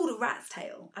was called a rat's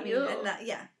tail. I mean, and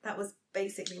that was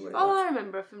basically what it was. All I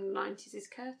remember from the 90s is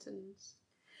curtains.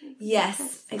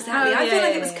 Yes, exactly. I feel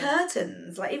like it was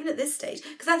curtains. Like even at this stage,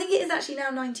 because I think it is actually now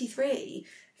 93.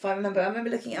 If I remember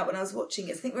looking it up when I was watching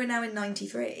it. I think we're now in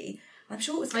 93. I'm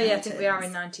sure it was curtains. Oh yeah, I think we are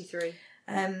in 93.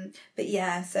 But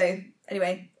yeah, so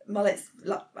anyway, mullets,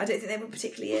 I don't think they were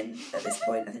particularly in at this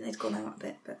point. I think they'd gone out a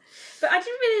bit. But I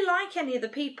didn't really like any of the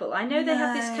people. I know they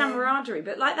have this camaraderie,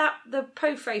 but like the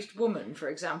po-faced woman, for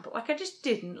example, like I just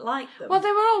didn't like them. Well,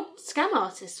 they were all scam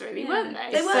artists, really, weren't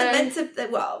they? They weren't meant to, they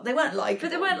weren't likeable.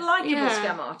 But they weren't likeable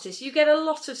scam artists. You get a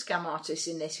lot of scam artists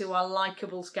in this who are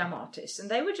likeable scam artists, and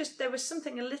there was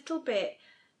something a little bit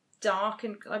dark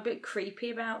and a bit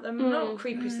creepy about them. Not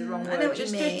creepy is the wrong word. I know what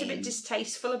just you mean. a bit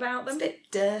distasteful about them. It's a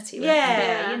bit dirty.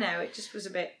 Yeah, you know, it just was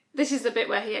a bit. This is the bit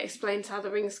where he explains how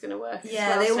the ring's going to work.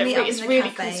 Yeah, they all meet up in the really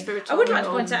cafe. conspiratorial. I would like to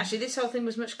point out actually, this whole thing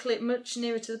was much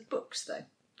nearer to the books though,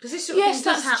 because this sort of thing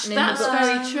does happen in the books.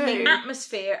 That's very true. The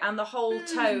atmosphere and the whole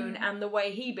tone and the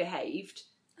way he behaved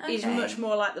is much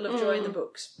more like the Lovejoy in the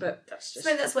books. But that's just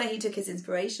maybe that's where he took his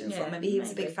inspiration from. Maybe he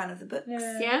was a big fan of the books.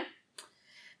 Yeah.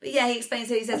 But yeah, he explains.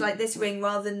 So he says, like, this ring,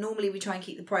 rather than normally we try and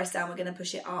keep the price down, we're going to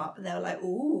push it up. And they were like,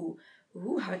 ooh,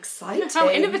 how exciting!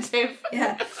 How innovative!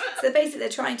 Yeah. So basically, they're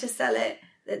trying to sell it.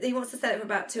 He wants to sell it for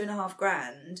about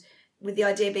 $2,500, with the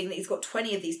idea being that he's got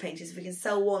 20 of these paintings. If we can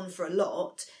sell one for a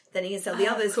lot, then he can sell the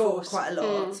others for quite a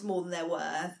lot, more than they're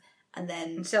worth, and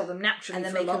then sell them naturally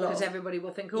for a lot because everybody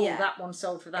will think, that one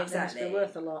sold for that, exactly. They must be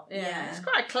worth a lot. Yeah, it's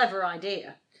quite a clever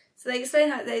idea. So they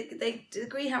explain how they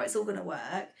agree how it's all going to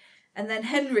work. And then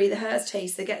Henry, the hearse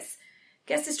chaser, gets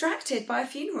distracted by a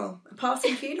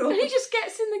passing funeral. And he just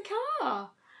gets in the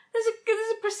car. There's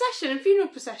a procession, a funeral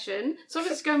procession. So if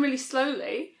it's going really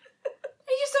slowly,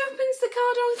 he just opens the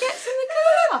car door and gets in the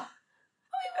car.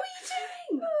 I mean, what are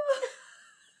you doing?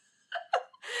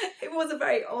 It was a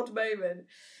very odd moment.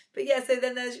 But yeah, so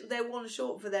then they're one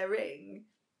short for their ring.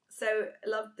 So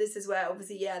this is where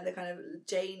obviously the kind of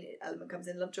Jane element comes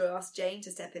in. Lovejoy asks Jane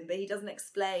to step in, but he doesn't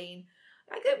explain.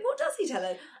 What does he tell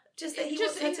her? Just that he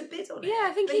wants her to bid on it. Yeah,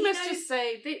 I think he must just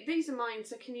say, these are mine,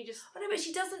 so can you just... Oh no, but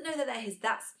she doesn't know that they're his.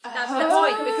 That's the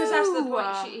point, because that's the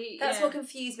point. That's what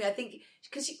confused me. I think,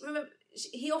 because remember,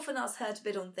 he often asks her to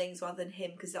bid on things rather than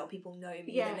him, because people know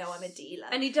me, they know I'm a dealer.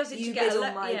 And he does it to get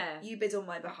you bid on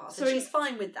my behalf. So she's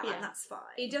fine with that, and that's fine.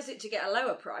 He does it to get a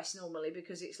lower price normally,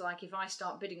 because it's like, if I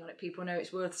start bidding on it, people know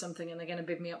it's worth something and they're going to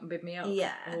bid me up.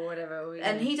 Yeah. Or whatever.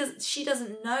 And she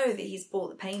doesn't know that he's bought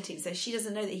the painting, so she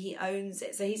doesn't know that he owns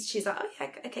it. So she's like, oh yeah,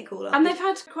 okay, cool. And they've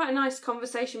had quite a nice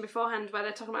conversation beforehand where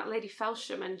they're talking about Lady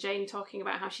Felsham and Jane talking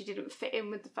about how she didn't fit in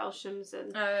with the Felshams.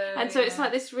 And so it's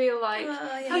like this real, like,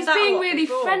 he's being really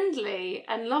friendly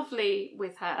and lovely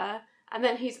with her, and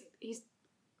then he's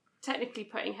technically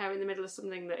putting her in the middle of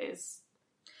something that is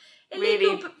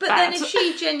illegal, really but then if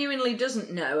she genuinely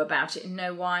doesn't know about it and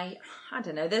know why, I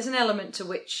don't know, there's an element to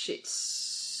which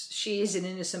she is an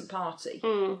innocent party.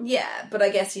 Yeah, but I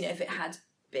guess if it had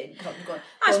been gone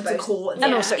to court,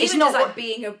 and also it's not like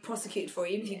being prosecuted for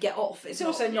it, even if you get off, it's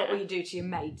also not what you do to your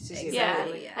mates, is it?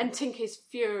 Exactly. And Tink is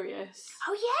furious.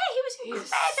 Oh yeah, he was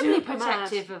incredibly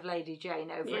protective of Lady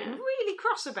Jane over it, and really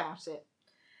cross about it.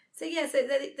 So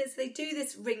they do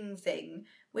this ring thing,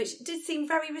 which did seem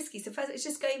very risky. So first it's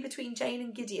just going between Jane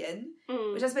and Gideon,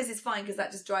 which I suppose is fine because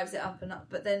that just drives it up and up.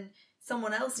 But then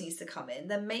someone else needs to come in.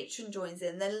 Then Matron joins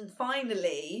in. Then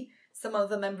finally some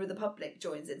other member of the public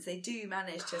joins in. So they do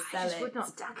manage to sell it. Would not.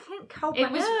 I can't hold It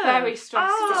my was nerve. very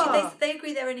stressful. They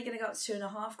agree they're only going to go up to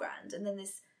 $2,500, and then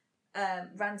this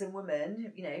random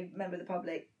woman, member of the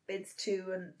public, bids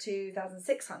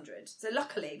 $2,600. So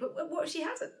luckily, but what if she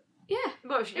hadn't? Yeah,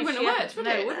 Well, it wouldn't have worked, would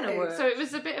No, it? it wouldn't have worked. So it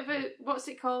was a bit of a, what's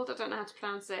it called? I don't know how to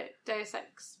pronounce it. Deus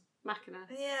Ex Machina.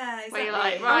 Yeah, exactly. Where you're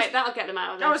like, right, that'll get them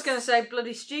out of this. I was going to say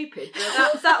bloody stupid,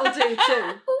 but that'll do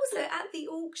too. Also, at the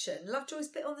auction, Lovejoy's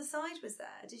bit on the side was there.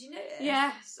 Did you notice?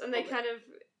 Yes, and they kind of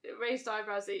raised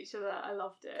eyebrows at each other. I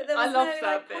loved it. But there I was loved no,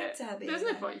 that point bit. to her being There's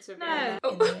no there. point to it. No.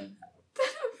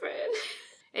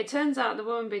 It turns out the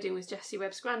woman bidding was Jessie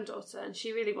Webb's granddaughter, and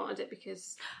she really wanted it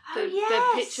because the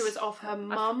yes. picture was of her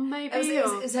mum, maybe. It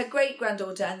was her great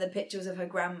granddaughter, and the picture was of her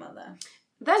grandmother.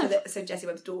 Then So Jessie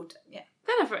Webb's daughter. Yeah.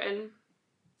 Then I've written,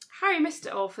 Harry missed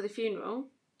it all for the funeral.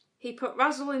 He put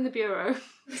Razzle in the bureau.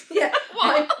 Yeah.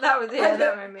 That was that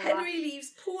made me laugh. Henry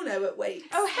leaves porno at Wakes.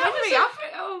 Oh, Henry!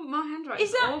 My handwriting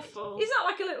Is that awful. Is that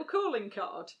like a little calling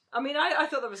card? I mean, I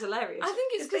thought that was hilarious. I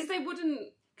think it's because they wouldn't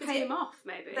pay him off,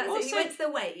 maybe. That's Also, it. He went to the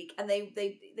wake, and they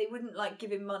wouldn't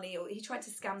give him money, or he tried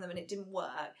to scam them, and it didn't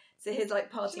work. So his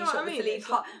party Do you know shop what I was to mean? leave.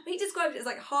 He described it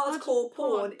as hardcore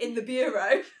porn in the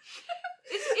bureau.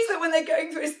 So when they're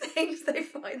going through his things, they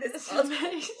find this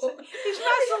hardcore porn. Is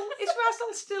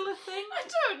Razzle still a thing? I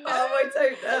don't know. Oh, I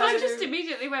don't know. I just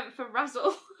immediately went for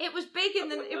Razzle. It was big in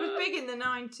the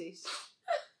 90s.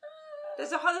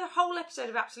 There's a whole episode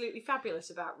of Absolutely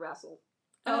Fabulous about Razzle.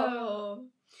 Oh.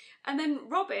 And then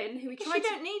Robin, who we Because tried you to...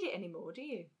 don't need it anymore, do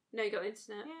you? No, you got the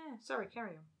internet. Yeah. Sorry, carry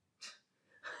on.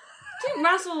 Didn't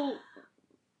Razzle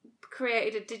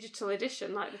created a digital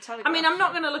edition like the Telegraph? I mean, I'm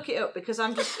not going to look it up because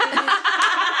I'm just.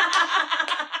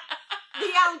 The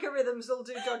algorithms will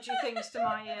do dodgy things to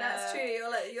my. That's true.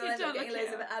 You'll end up don't getting look loads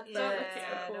it of up. adverts. Don't look it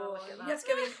up. for Don't look porn. at You have to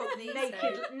go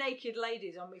incognito. naked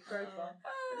ladies on my profile.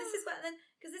 But this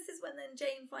is when then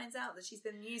Jane finds out that she's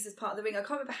been used as part of the ring. I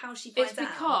can't remember how she finds It's out.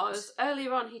 because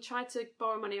earlier on he tried to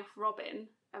borrow money off Robin,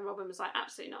 and Robin was like,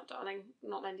 absolutely not, darling, I'm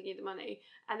not lending you the money.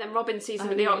 And then Robin sees him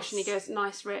at the auction, he goes,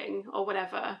 nice ring, or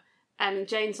whatever. And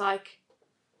Jane's like,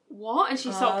 what? And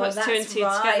she sort of puts two and two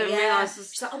together and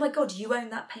realises... She's like, oh my God, you own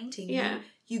that painting. Yeah.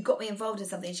 You got me involved in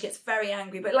something. She gets very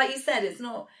angry. But like you said, it's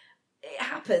not... It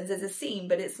happens as a scene,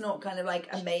 but it's not kind of like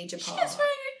a major part. She gets very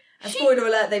angry. And spoiler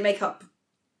alert, they make up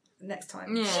next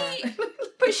time. Yeah.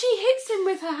 But she hits him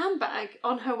with her handbag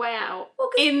on her way out,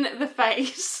 in the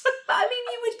face. But I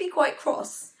mean, you would be quite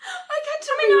cross. I had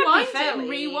to rewind it and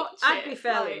rewatch it. I'd be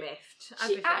fairly Like, miffed.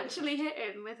 She actually hit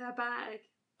him with her bag.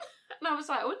 And I was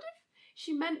like, I wonder if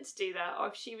she meant to do that or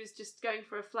if she was just going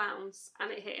for a flounce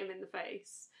and it hit him in the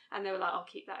face. And they were like, I'll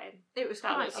keep that in. It was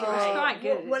That quite, looks it was great. quite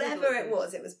good. Whatever did it look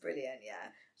was, it was brilliant. Yeah,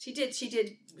 she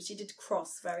did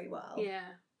cross very well. Yeah.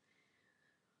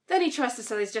 Then he tries to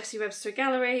sell his Jessie Webbs to a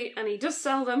gallery, and he does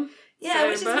sell them. Yeah, So,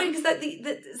 which is but- weird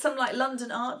because some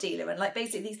London art dealer and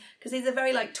basically these because these are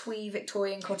very twee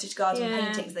Victorian cottage garden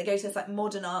paintings. They go to this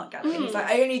modern art gallery. And he's like,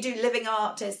 I only do living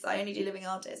artists.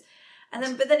 And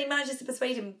then he manages to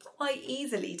persuade him quite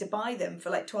easily to buy them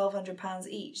for £1,200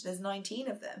 each. There's 19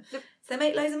 of them, so they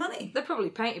make loads of money. They're probably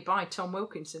painted by Tom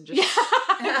Wilkinson, just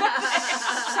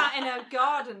sat in a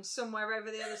garden somewhere over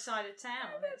the other side of town.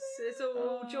 It's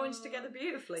all joins together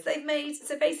beautifully. So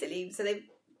they've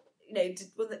they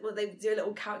do a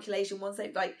little calculation once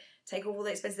they've take off all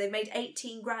the expenses. They've made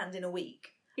 18 grand in a week.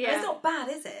 Yeah. And it's not bad,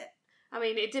 is it? I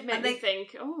mean, it did make me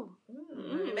think,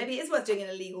 Maybe it is worth doing an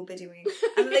illegal bidding ring.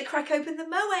 And then they crack open the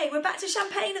Moët. We're back to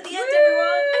champagne at the end,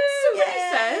 everyone. And somebody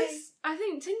Yay. says, I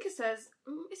think Tinker says,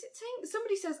 is it Tink?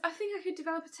 Somebody says, I think I could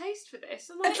develop a taste for this.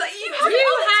 I'm like, It's like, you have have. it.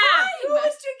 You're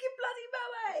always drinking bloody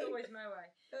Moët. It's always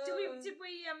Moët. Did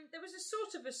we? There was a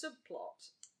sort of a subplot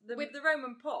with the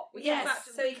Roman pot. We Yes, came back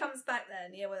to so he comes back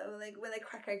then, when they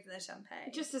crack open their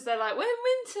champagne. Just as they're like, we're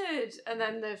minted. And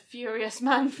then the furious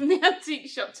man from the antique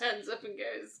shop turns up and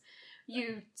goes,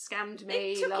 you scammed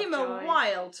me. It took him Lovejoy." a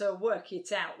while to work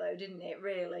it out, though, didn't it?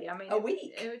 Really, I mean, A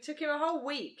week. It took him a whole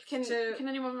week. Can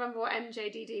anyone remember what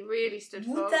MJDD really stood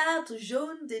for? Moutarde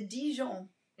jaune de Dijon.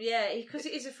 Yeah, because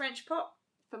it is a French pot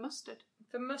For mustard.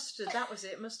 for mustard. That was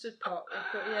it, mustard pot.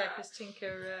 Yeah, because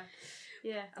Tinker.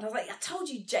 Yeah. And I was like, I told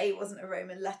you J wasn't a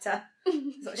Roman letter.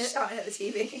 Sort of shouting at the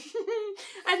TV.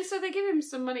 And so they give him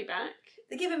some money back.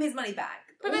 They give him his money back.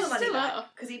 But all they the money still back. are.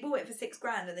 Because he bought it for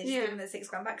 £6,000 and they just Yeah. give him the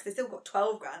 £6,000 back because they still got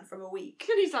 12 grand from a week.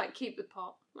 And he's like, keep the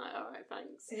pot. I'm like, all right,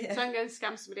 thanks. Yeah. So I'm going to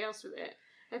scam somebody else with it.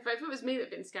 If it was me that'd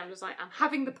been scammed, I was like, I'm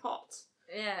having the pot.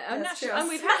 Yeah, That's true. and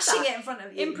we've had smashing that it in front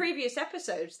of you. in previous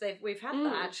episodes. We've had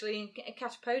that actually in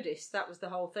Catapodis. That was the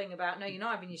whole thing about no, you're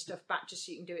not having your stuff back just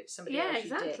so you can do it to somebody else. Yeah, you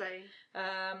exactly.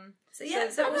 So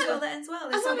that was well, that ends well.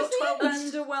 They still got 12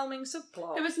 grand. Underwhelming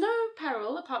subplot. There was no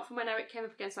peril apart from when Eric came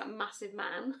up against that massive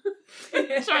man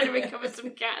trying to recover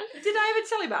some cash. Did I ever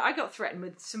tell you about? I got threatened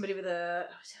with somebody with either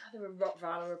a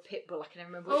Rottweiler or a pit bull. I can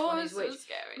never remember which one is which. So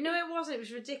scary. No, it wasn't. It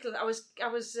was ridiculous. I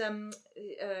was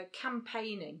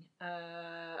campaigning.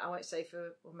 I won't say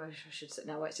for. Well, I should say.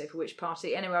 No, I won't say for which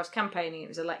party. Anyway, I was campaigning. It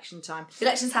was election time.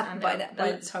 Elections happened by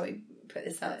the time we put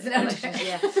this out.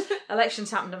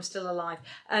 Elections happened. I'm still alive.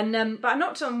 And but I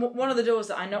knocked on one of the doors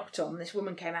that I knocked on. This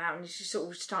woman came out and she sort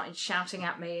of started shouting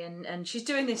at me, and she's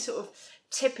doing this sort of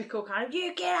typical kind of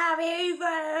 "you get out of here,"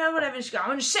 whatever. And she goes, "I'm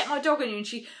going to set my dog on you," and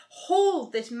she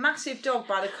hauled this massive dog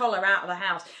by the collar out of the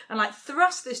house and like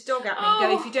thrust this dog at me and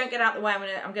go, "If you don't get out of the way,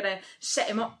 I'm going to set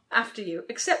him up after you."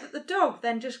 Except that the dog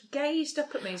then just gazed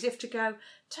up at me as if to go,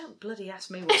 "Don't bloody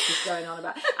ask me what she's going on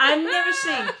about." I've never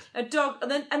seen a dog, and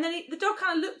then the dog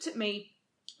kind of looked at me.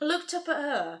 Looked up at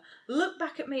her, looked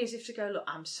back at me as if to go, "Look,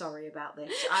 I'm sorry about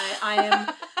this.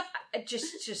 I am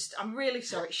just, I'm really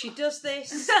sorry." She does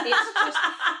this. It's just,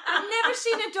 I've never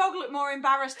seen a dog look more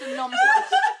embarrassed and nonplussed.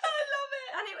 I love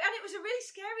it. And it was a really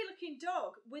scary looking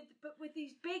dog with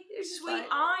these big sweet like,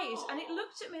 eyes, and it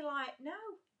looked at me like, "No,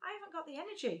 I haven't got the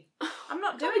energy. I'm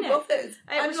not doing it."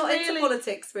 I'm not into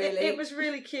politics, really. It was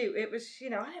really cute. It was, I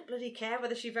don't bloody care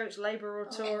whether she votes Labour or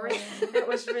Tory. It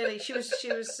was really, she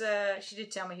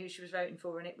did tell me who she was voting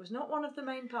for, and it was not one of the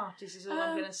main parties, is all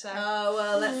I'm going to say. Oh,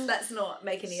 well, let's not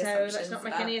make any assumptions. Let's not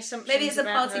make any assumptions. Maybe it's a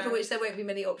party for which there won't be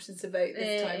many options to vote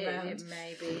this time round. It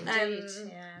may be, indeed,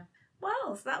 yeah.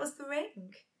 Well, so that was The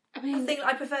Ring. I mean, I think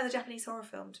I prefer the Japanese horror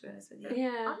film, to be honest with you. yeah.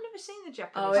 I've never seen the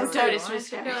Japanese Oh, horror it's film. it's really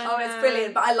scary. It's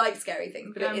brilliant, but I like scary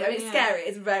things. But it's yeah. scary.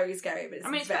 It's very scary,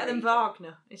 but It's better than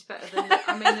Wagner. It's better than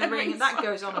The Ring. That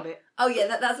goes on a bit. Oh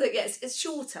yeah, that's it. Yeah, it's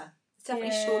shorter. It's definitely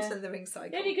Yeah. shorter than The Ring cycle.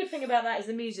 The only good thing about that is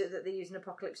the music that they use in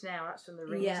Apocalypse Now. That's from The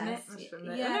Ring, isn't it? Yes.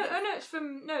 That's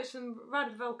from it's from Ride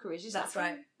of the Valkyries. Is That's that from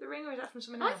right. The Ring, or is that from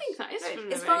something else? I think that is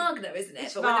from It's The Ring. Wagner, isn't it?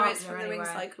 It's But whether it's Wagner, from The Ring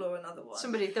anyway. cycle or another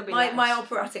one. There'll be my less.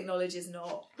 operatic knowledge is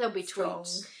not. There'll be strong.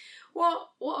 tweets. What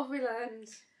have we learned?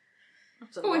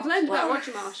 That's a Well, we've lot. learned about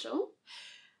Roger Marshall.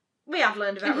 We have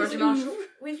learned about Roger Marshall.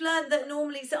 We've learned that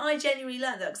normally, so I genuinely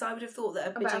learned that because I would have thought that a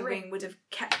About bidding a ring. ring would have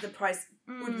kept the price.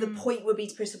 The point would be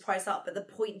to push the price up, but the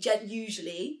point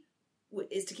usually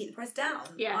is to keep the price down.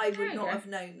 Yeah. I would not Okay. have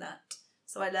known that.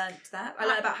 So I learned that. I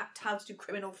learned about how to do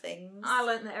criminal things. I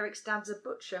learned that Eric's dad's a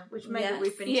butcher, which maybe Yes.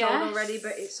 we've been Yes. told already,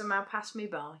 but it somehow passed me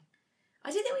by.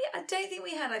 I don't think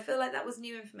we had. I feel like that was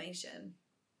new information.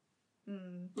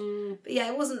 Mm. But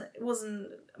yeah, it wasn't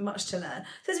much to learn.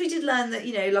 So we did learn that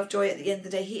Lovejoy at the end of the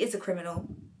day he is a criminal.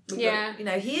 Yeah.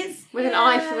 He is With an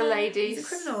eye for the ladies. He's a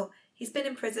criminal. He's been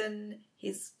in prison.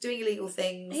 He's doing illegal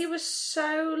things. He was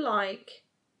so like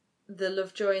the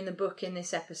Lovejoy in the book in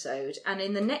this episode, and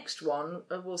in the next one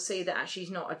we'll see that actually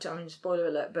he's not. I mean, spoiler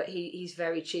alert, but he's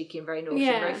very cheeky and very naughty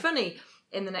and very funny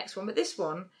in the next one. But this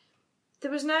one,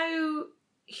 there was no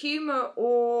humour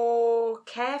or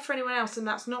care for anyone else, and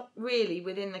that's not really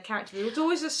within the character. It was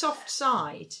always a soft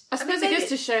side. I suppose it goes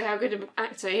to show how good an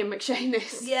actor Ian McShane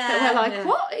is. Yeah. That we're like, Yeah.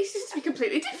 what? He seems to be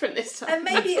completely different this time. And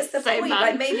maybe it's the Same point, man.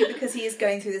 like maybe because he is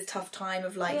going through this tough time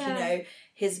of Yeah.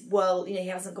 his world, he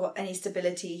hasn't got any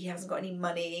stability, he hasn't got any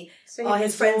money. So Are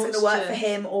his friends going to work for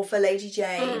him or for Lady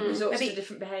Jane? Resorts Maybe- to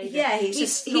different behaviour. Yeah,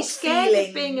 he's scared feeling...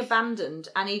 of being abandoned,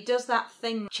 and he does that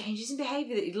thing, changes in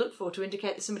behaviour that you'd look for to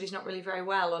indicate that somebody's not really very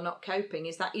well or not coping.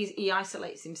 Is that he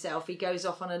isolates himself, he goes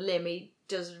off on a limb, he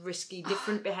does risky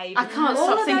different behaviour. I can't All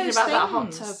stop of thinking those about that hot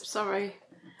things. tub. Sorry.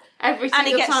 Every And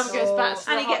he single gets- time it goes back to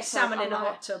the And he hot gets tub, salmon I'm in a like,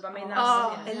 hot tub. I mean, that's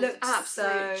Oh, It it looks looks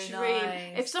absolute so dream.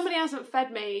 nice. If somebody hasn't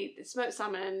fed me smoked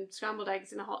salmon and scrambled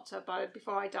eggs in a hot tub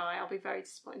before I die, I'll be very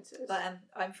disappointed. But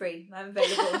I'm free. I'm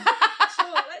available.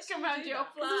 Sure, let's come do round your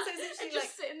that. flat also it's and interesting,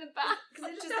 just sit in the back.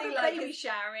 Because it's Just have interesting, a like baby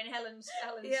shower in Helen's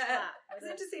yeah, flat. because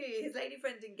interestingly, his lady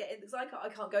friend didn't get in because I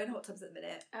can't go in hot tubs at the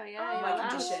minute. Oh yeah, my you're allowed.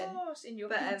 condition. Of course, in your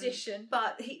But, condition.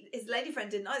 But his lady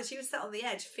friend didn't either. She was sat on the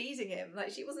edge feeding him,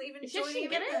 like she wasn't even She joining should him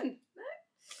get in. in.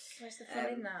 Where's the fun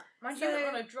in that? Mind so- you,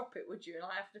 wouldn't want to drop it, would you? And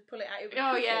I have to pull it out. It would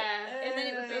Oh cook it. yeah. And then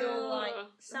it would be all like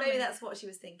So maybe that's what she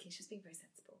was thinking. She was being very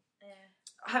sensible.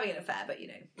 Having an affair, but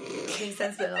being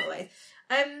sensible in other ways.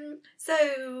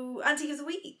 So Antique of the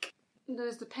Week,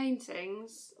 There's the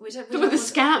paintings. which There were the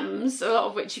scams, a lot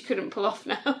of which you couldn't pull off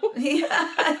now.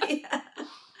 yeah.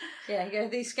 Yeah,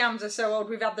 these scams are so old.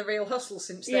 We've had the real hustle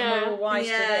since then. We're all wise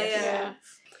to this. Yeah.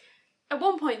 At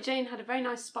one point, Jane had a very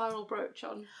nice spiral brooch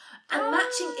on. And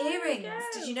matching earrings.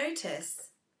 Did you notice?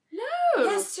 No.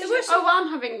 Yes, she I'm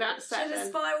having that She set had a then.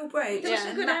 spiral brooch. There was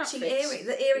some good matching outfits. earrings.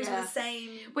 The earrings Yeah. were the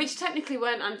same. Which technically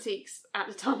weren't antiques at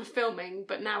the time of filming,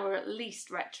 but now are at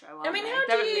least retro, aren't I mean, they? how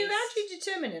They're do at you least.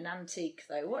 determine an antique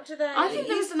though? What do they? I think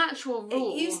there was an actual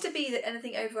rule. It used to be that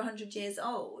anything over 100 years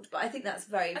old, but I think that's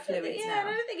very fluid and now.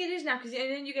 I don't think it is now because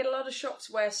then you get a lot of shops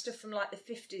where stuff from like the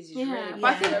 50s is Yeah, really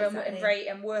but I think great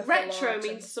and worth a retro lot.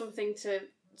 means something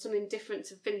different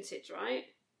to vintage, right?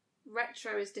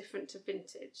 Retro is different to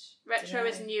vintage. Retro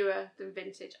is newer than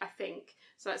vintage, I think.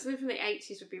 So like something from the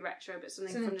 80s would be retro, but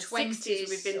something from the 60s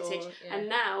would be vintage. And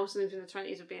now something from the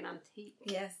 20s would be an antique.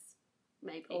 Yes.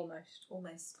 Maybe.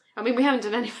 Almost. I mean, we haven't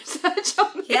done any research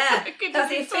on this. Yeah, So that's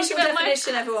the official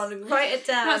definition, everyone. Write it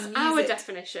down. That's use our it.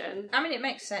 definition. I mean, it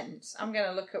makes sense. I'm going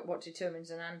to look at what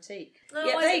determines an antique. No,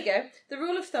 yeah, I there you go. The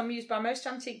rule of thumb used by most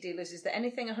antique dealers is that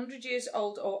anything 100 years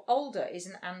old or older is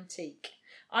an antique.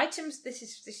 Items,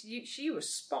 you were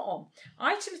spot on.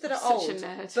 Items that are Such a old,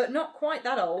 nerd. but not quite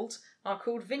that old, are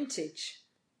called vintage.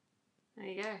 There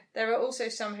you go. There are also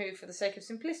some who, for the sake of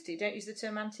simplicity, don't use the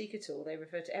term antique at all. They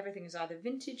refer to everything as either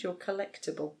vintage or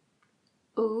collectible.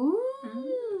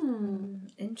 Ooh.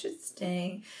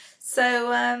 Interesting. So,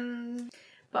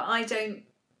 but I don't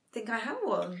think I have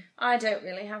one. I don't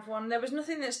really have one. There was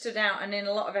nothing that stood out, and in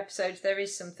a lot of episodes there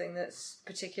is something that's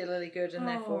particularly good, and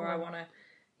therefore I want to...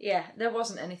 Yeah, there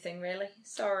wasn't anything really.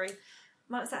 Sorry.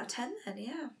 Mine was out of 10 then,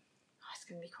 yeah. Oh, it's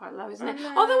going to be quite low, isn't it?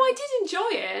 Although I did enjoy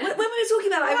it. When we were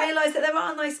talking about it, I realised that there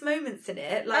are nice moments in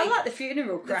it. I like the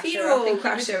funeral crasher. funeral I think crasher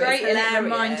it was is great, and it hilarious.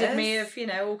 reminded me of,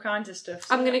 all kinds of stuff.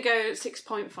 So I'm going to go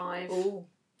 6.5. Ooh.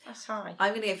 That's high. I'm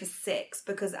going to go for 6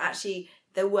 because actually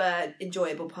there were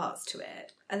enjoyable parts to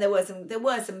it, and there were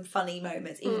some funny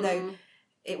moments, even though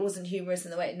it wasn't humorous in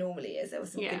the way it normally is. There were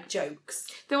some good jokes.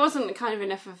 There wasn't kind of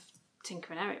enough of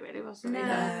Tinker and Eric, really, was there?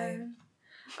 No.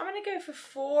 I'm going to go for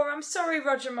 4. I'm sorry,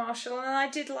 Roger Marshall, and I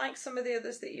did like some of the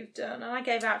others that you've done, and I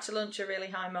gave Out to Lunch a really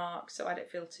high mark, so I don't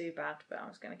feel too bad, but I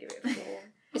was going to give it a 4.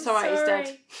 It's alright, he's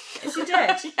dead. Is he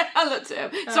dead? Yeah, I looked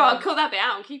at him. So I'll cut that bit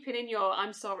out and keep it in your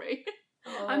I'm sorry.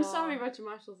 I'm sorry, Roger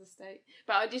Marshall's estate.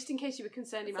 But just in case you were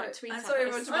concerned, he might tweet I'm at sorry,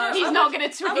 us. Roger Marshall. He's not going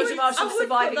to tweet. Roger Marshall's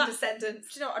surviving that-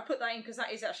 descendants. Do you know what? I'd put that in because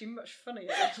that is actually much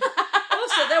funnier.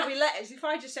 Also, there'll be letters. If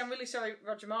I just say I'm really sorry,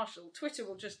 Roger Marshall, Twitter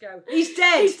will just go, he's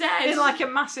dead. He's dead. It's like a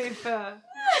massive...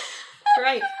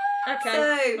 Great. Okay. So,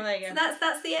 well, there you go.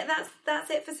 that's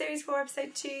it for series 4,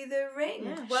 episode 2, The Ring.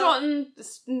 Yeah. Well, Short and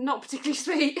not particularly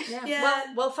sweet.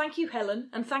 Yeah. Well, thank you, Helen,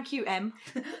 and thank you, Em.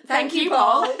 Thank you,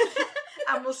 Paul.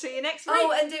 And we'll see you next week.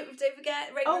 Oh, and don't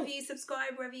forget, rate, review,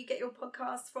 subscribe wherever you get your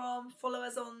podcasts from. Follow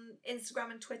us on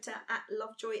Instagram and Twitter at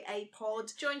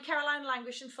LovejoyAPod. Join Caroline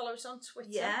Languish and follow us on Twitter.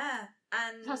 Yeah,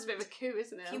 and That's a bit of a coup,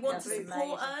 isn't it? if you want to That'd be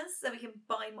support amazing. us, so we can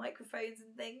buy microphones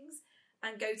and things,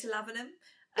 and go to Lavenham.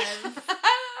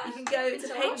 You can go to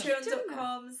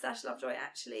patreon.com/Lovejoy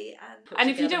actually, And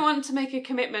if you don't want to make a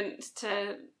commitment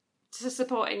to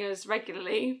supporting us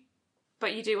regularly,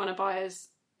 but you do want to buy us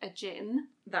a gin,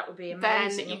 that would be then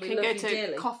amazing. you and we can love go you to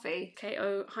dearly. coffee,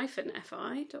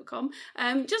 ko-fi.com,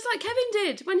 just like Kevin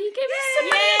did when he gave us some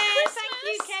Yay! Merry Christmas. Thank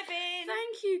you, Kevin.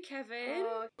 Thank you, Kevin.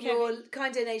 Oh, Your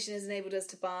kind donation has enabled us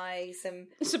to buy some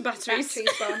Some batteries.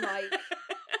 for our mic,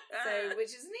 which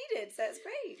is needed. So it's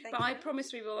great. Thank But you. I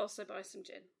promise we will also buy some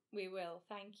gin. We will.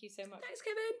 Thank you so much. Thanks,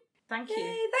 Kevin. Thank Yay,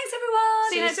 you. thanks everyone.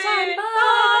 See you next soon. time. Bye.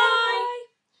 Bye.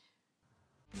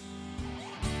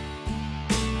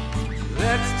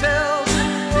 Let's tell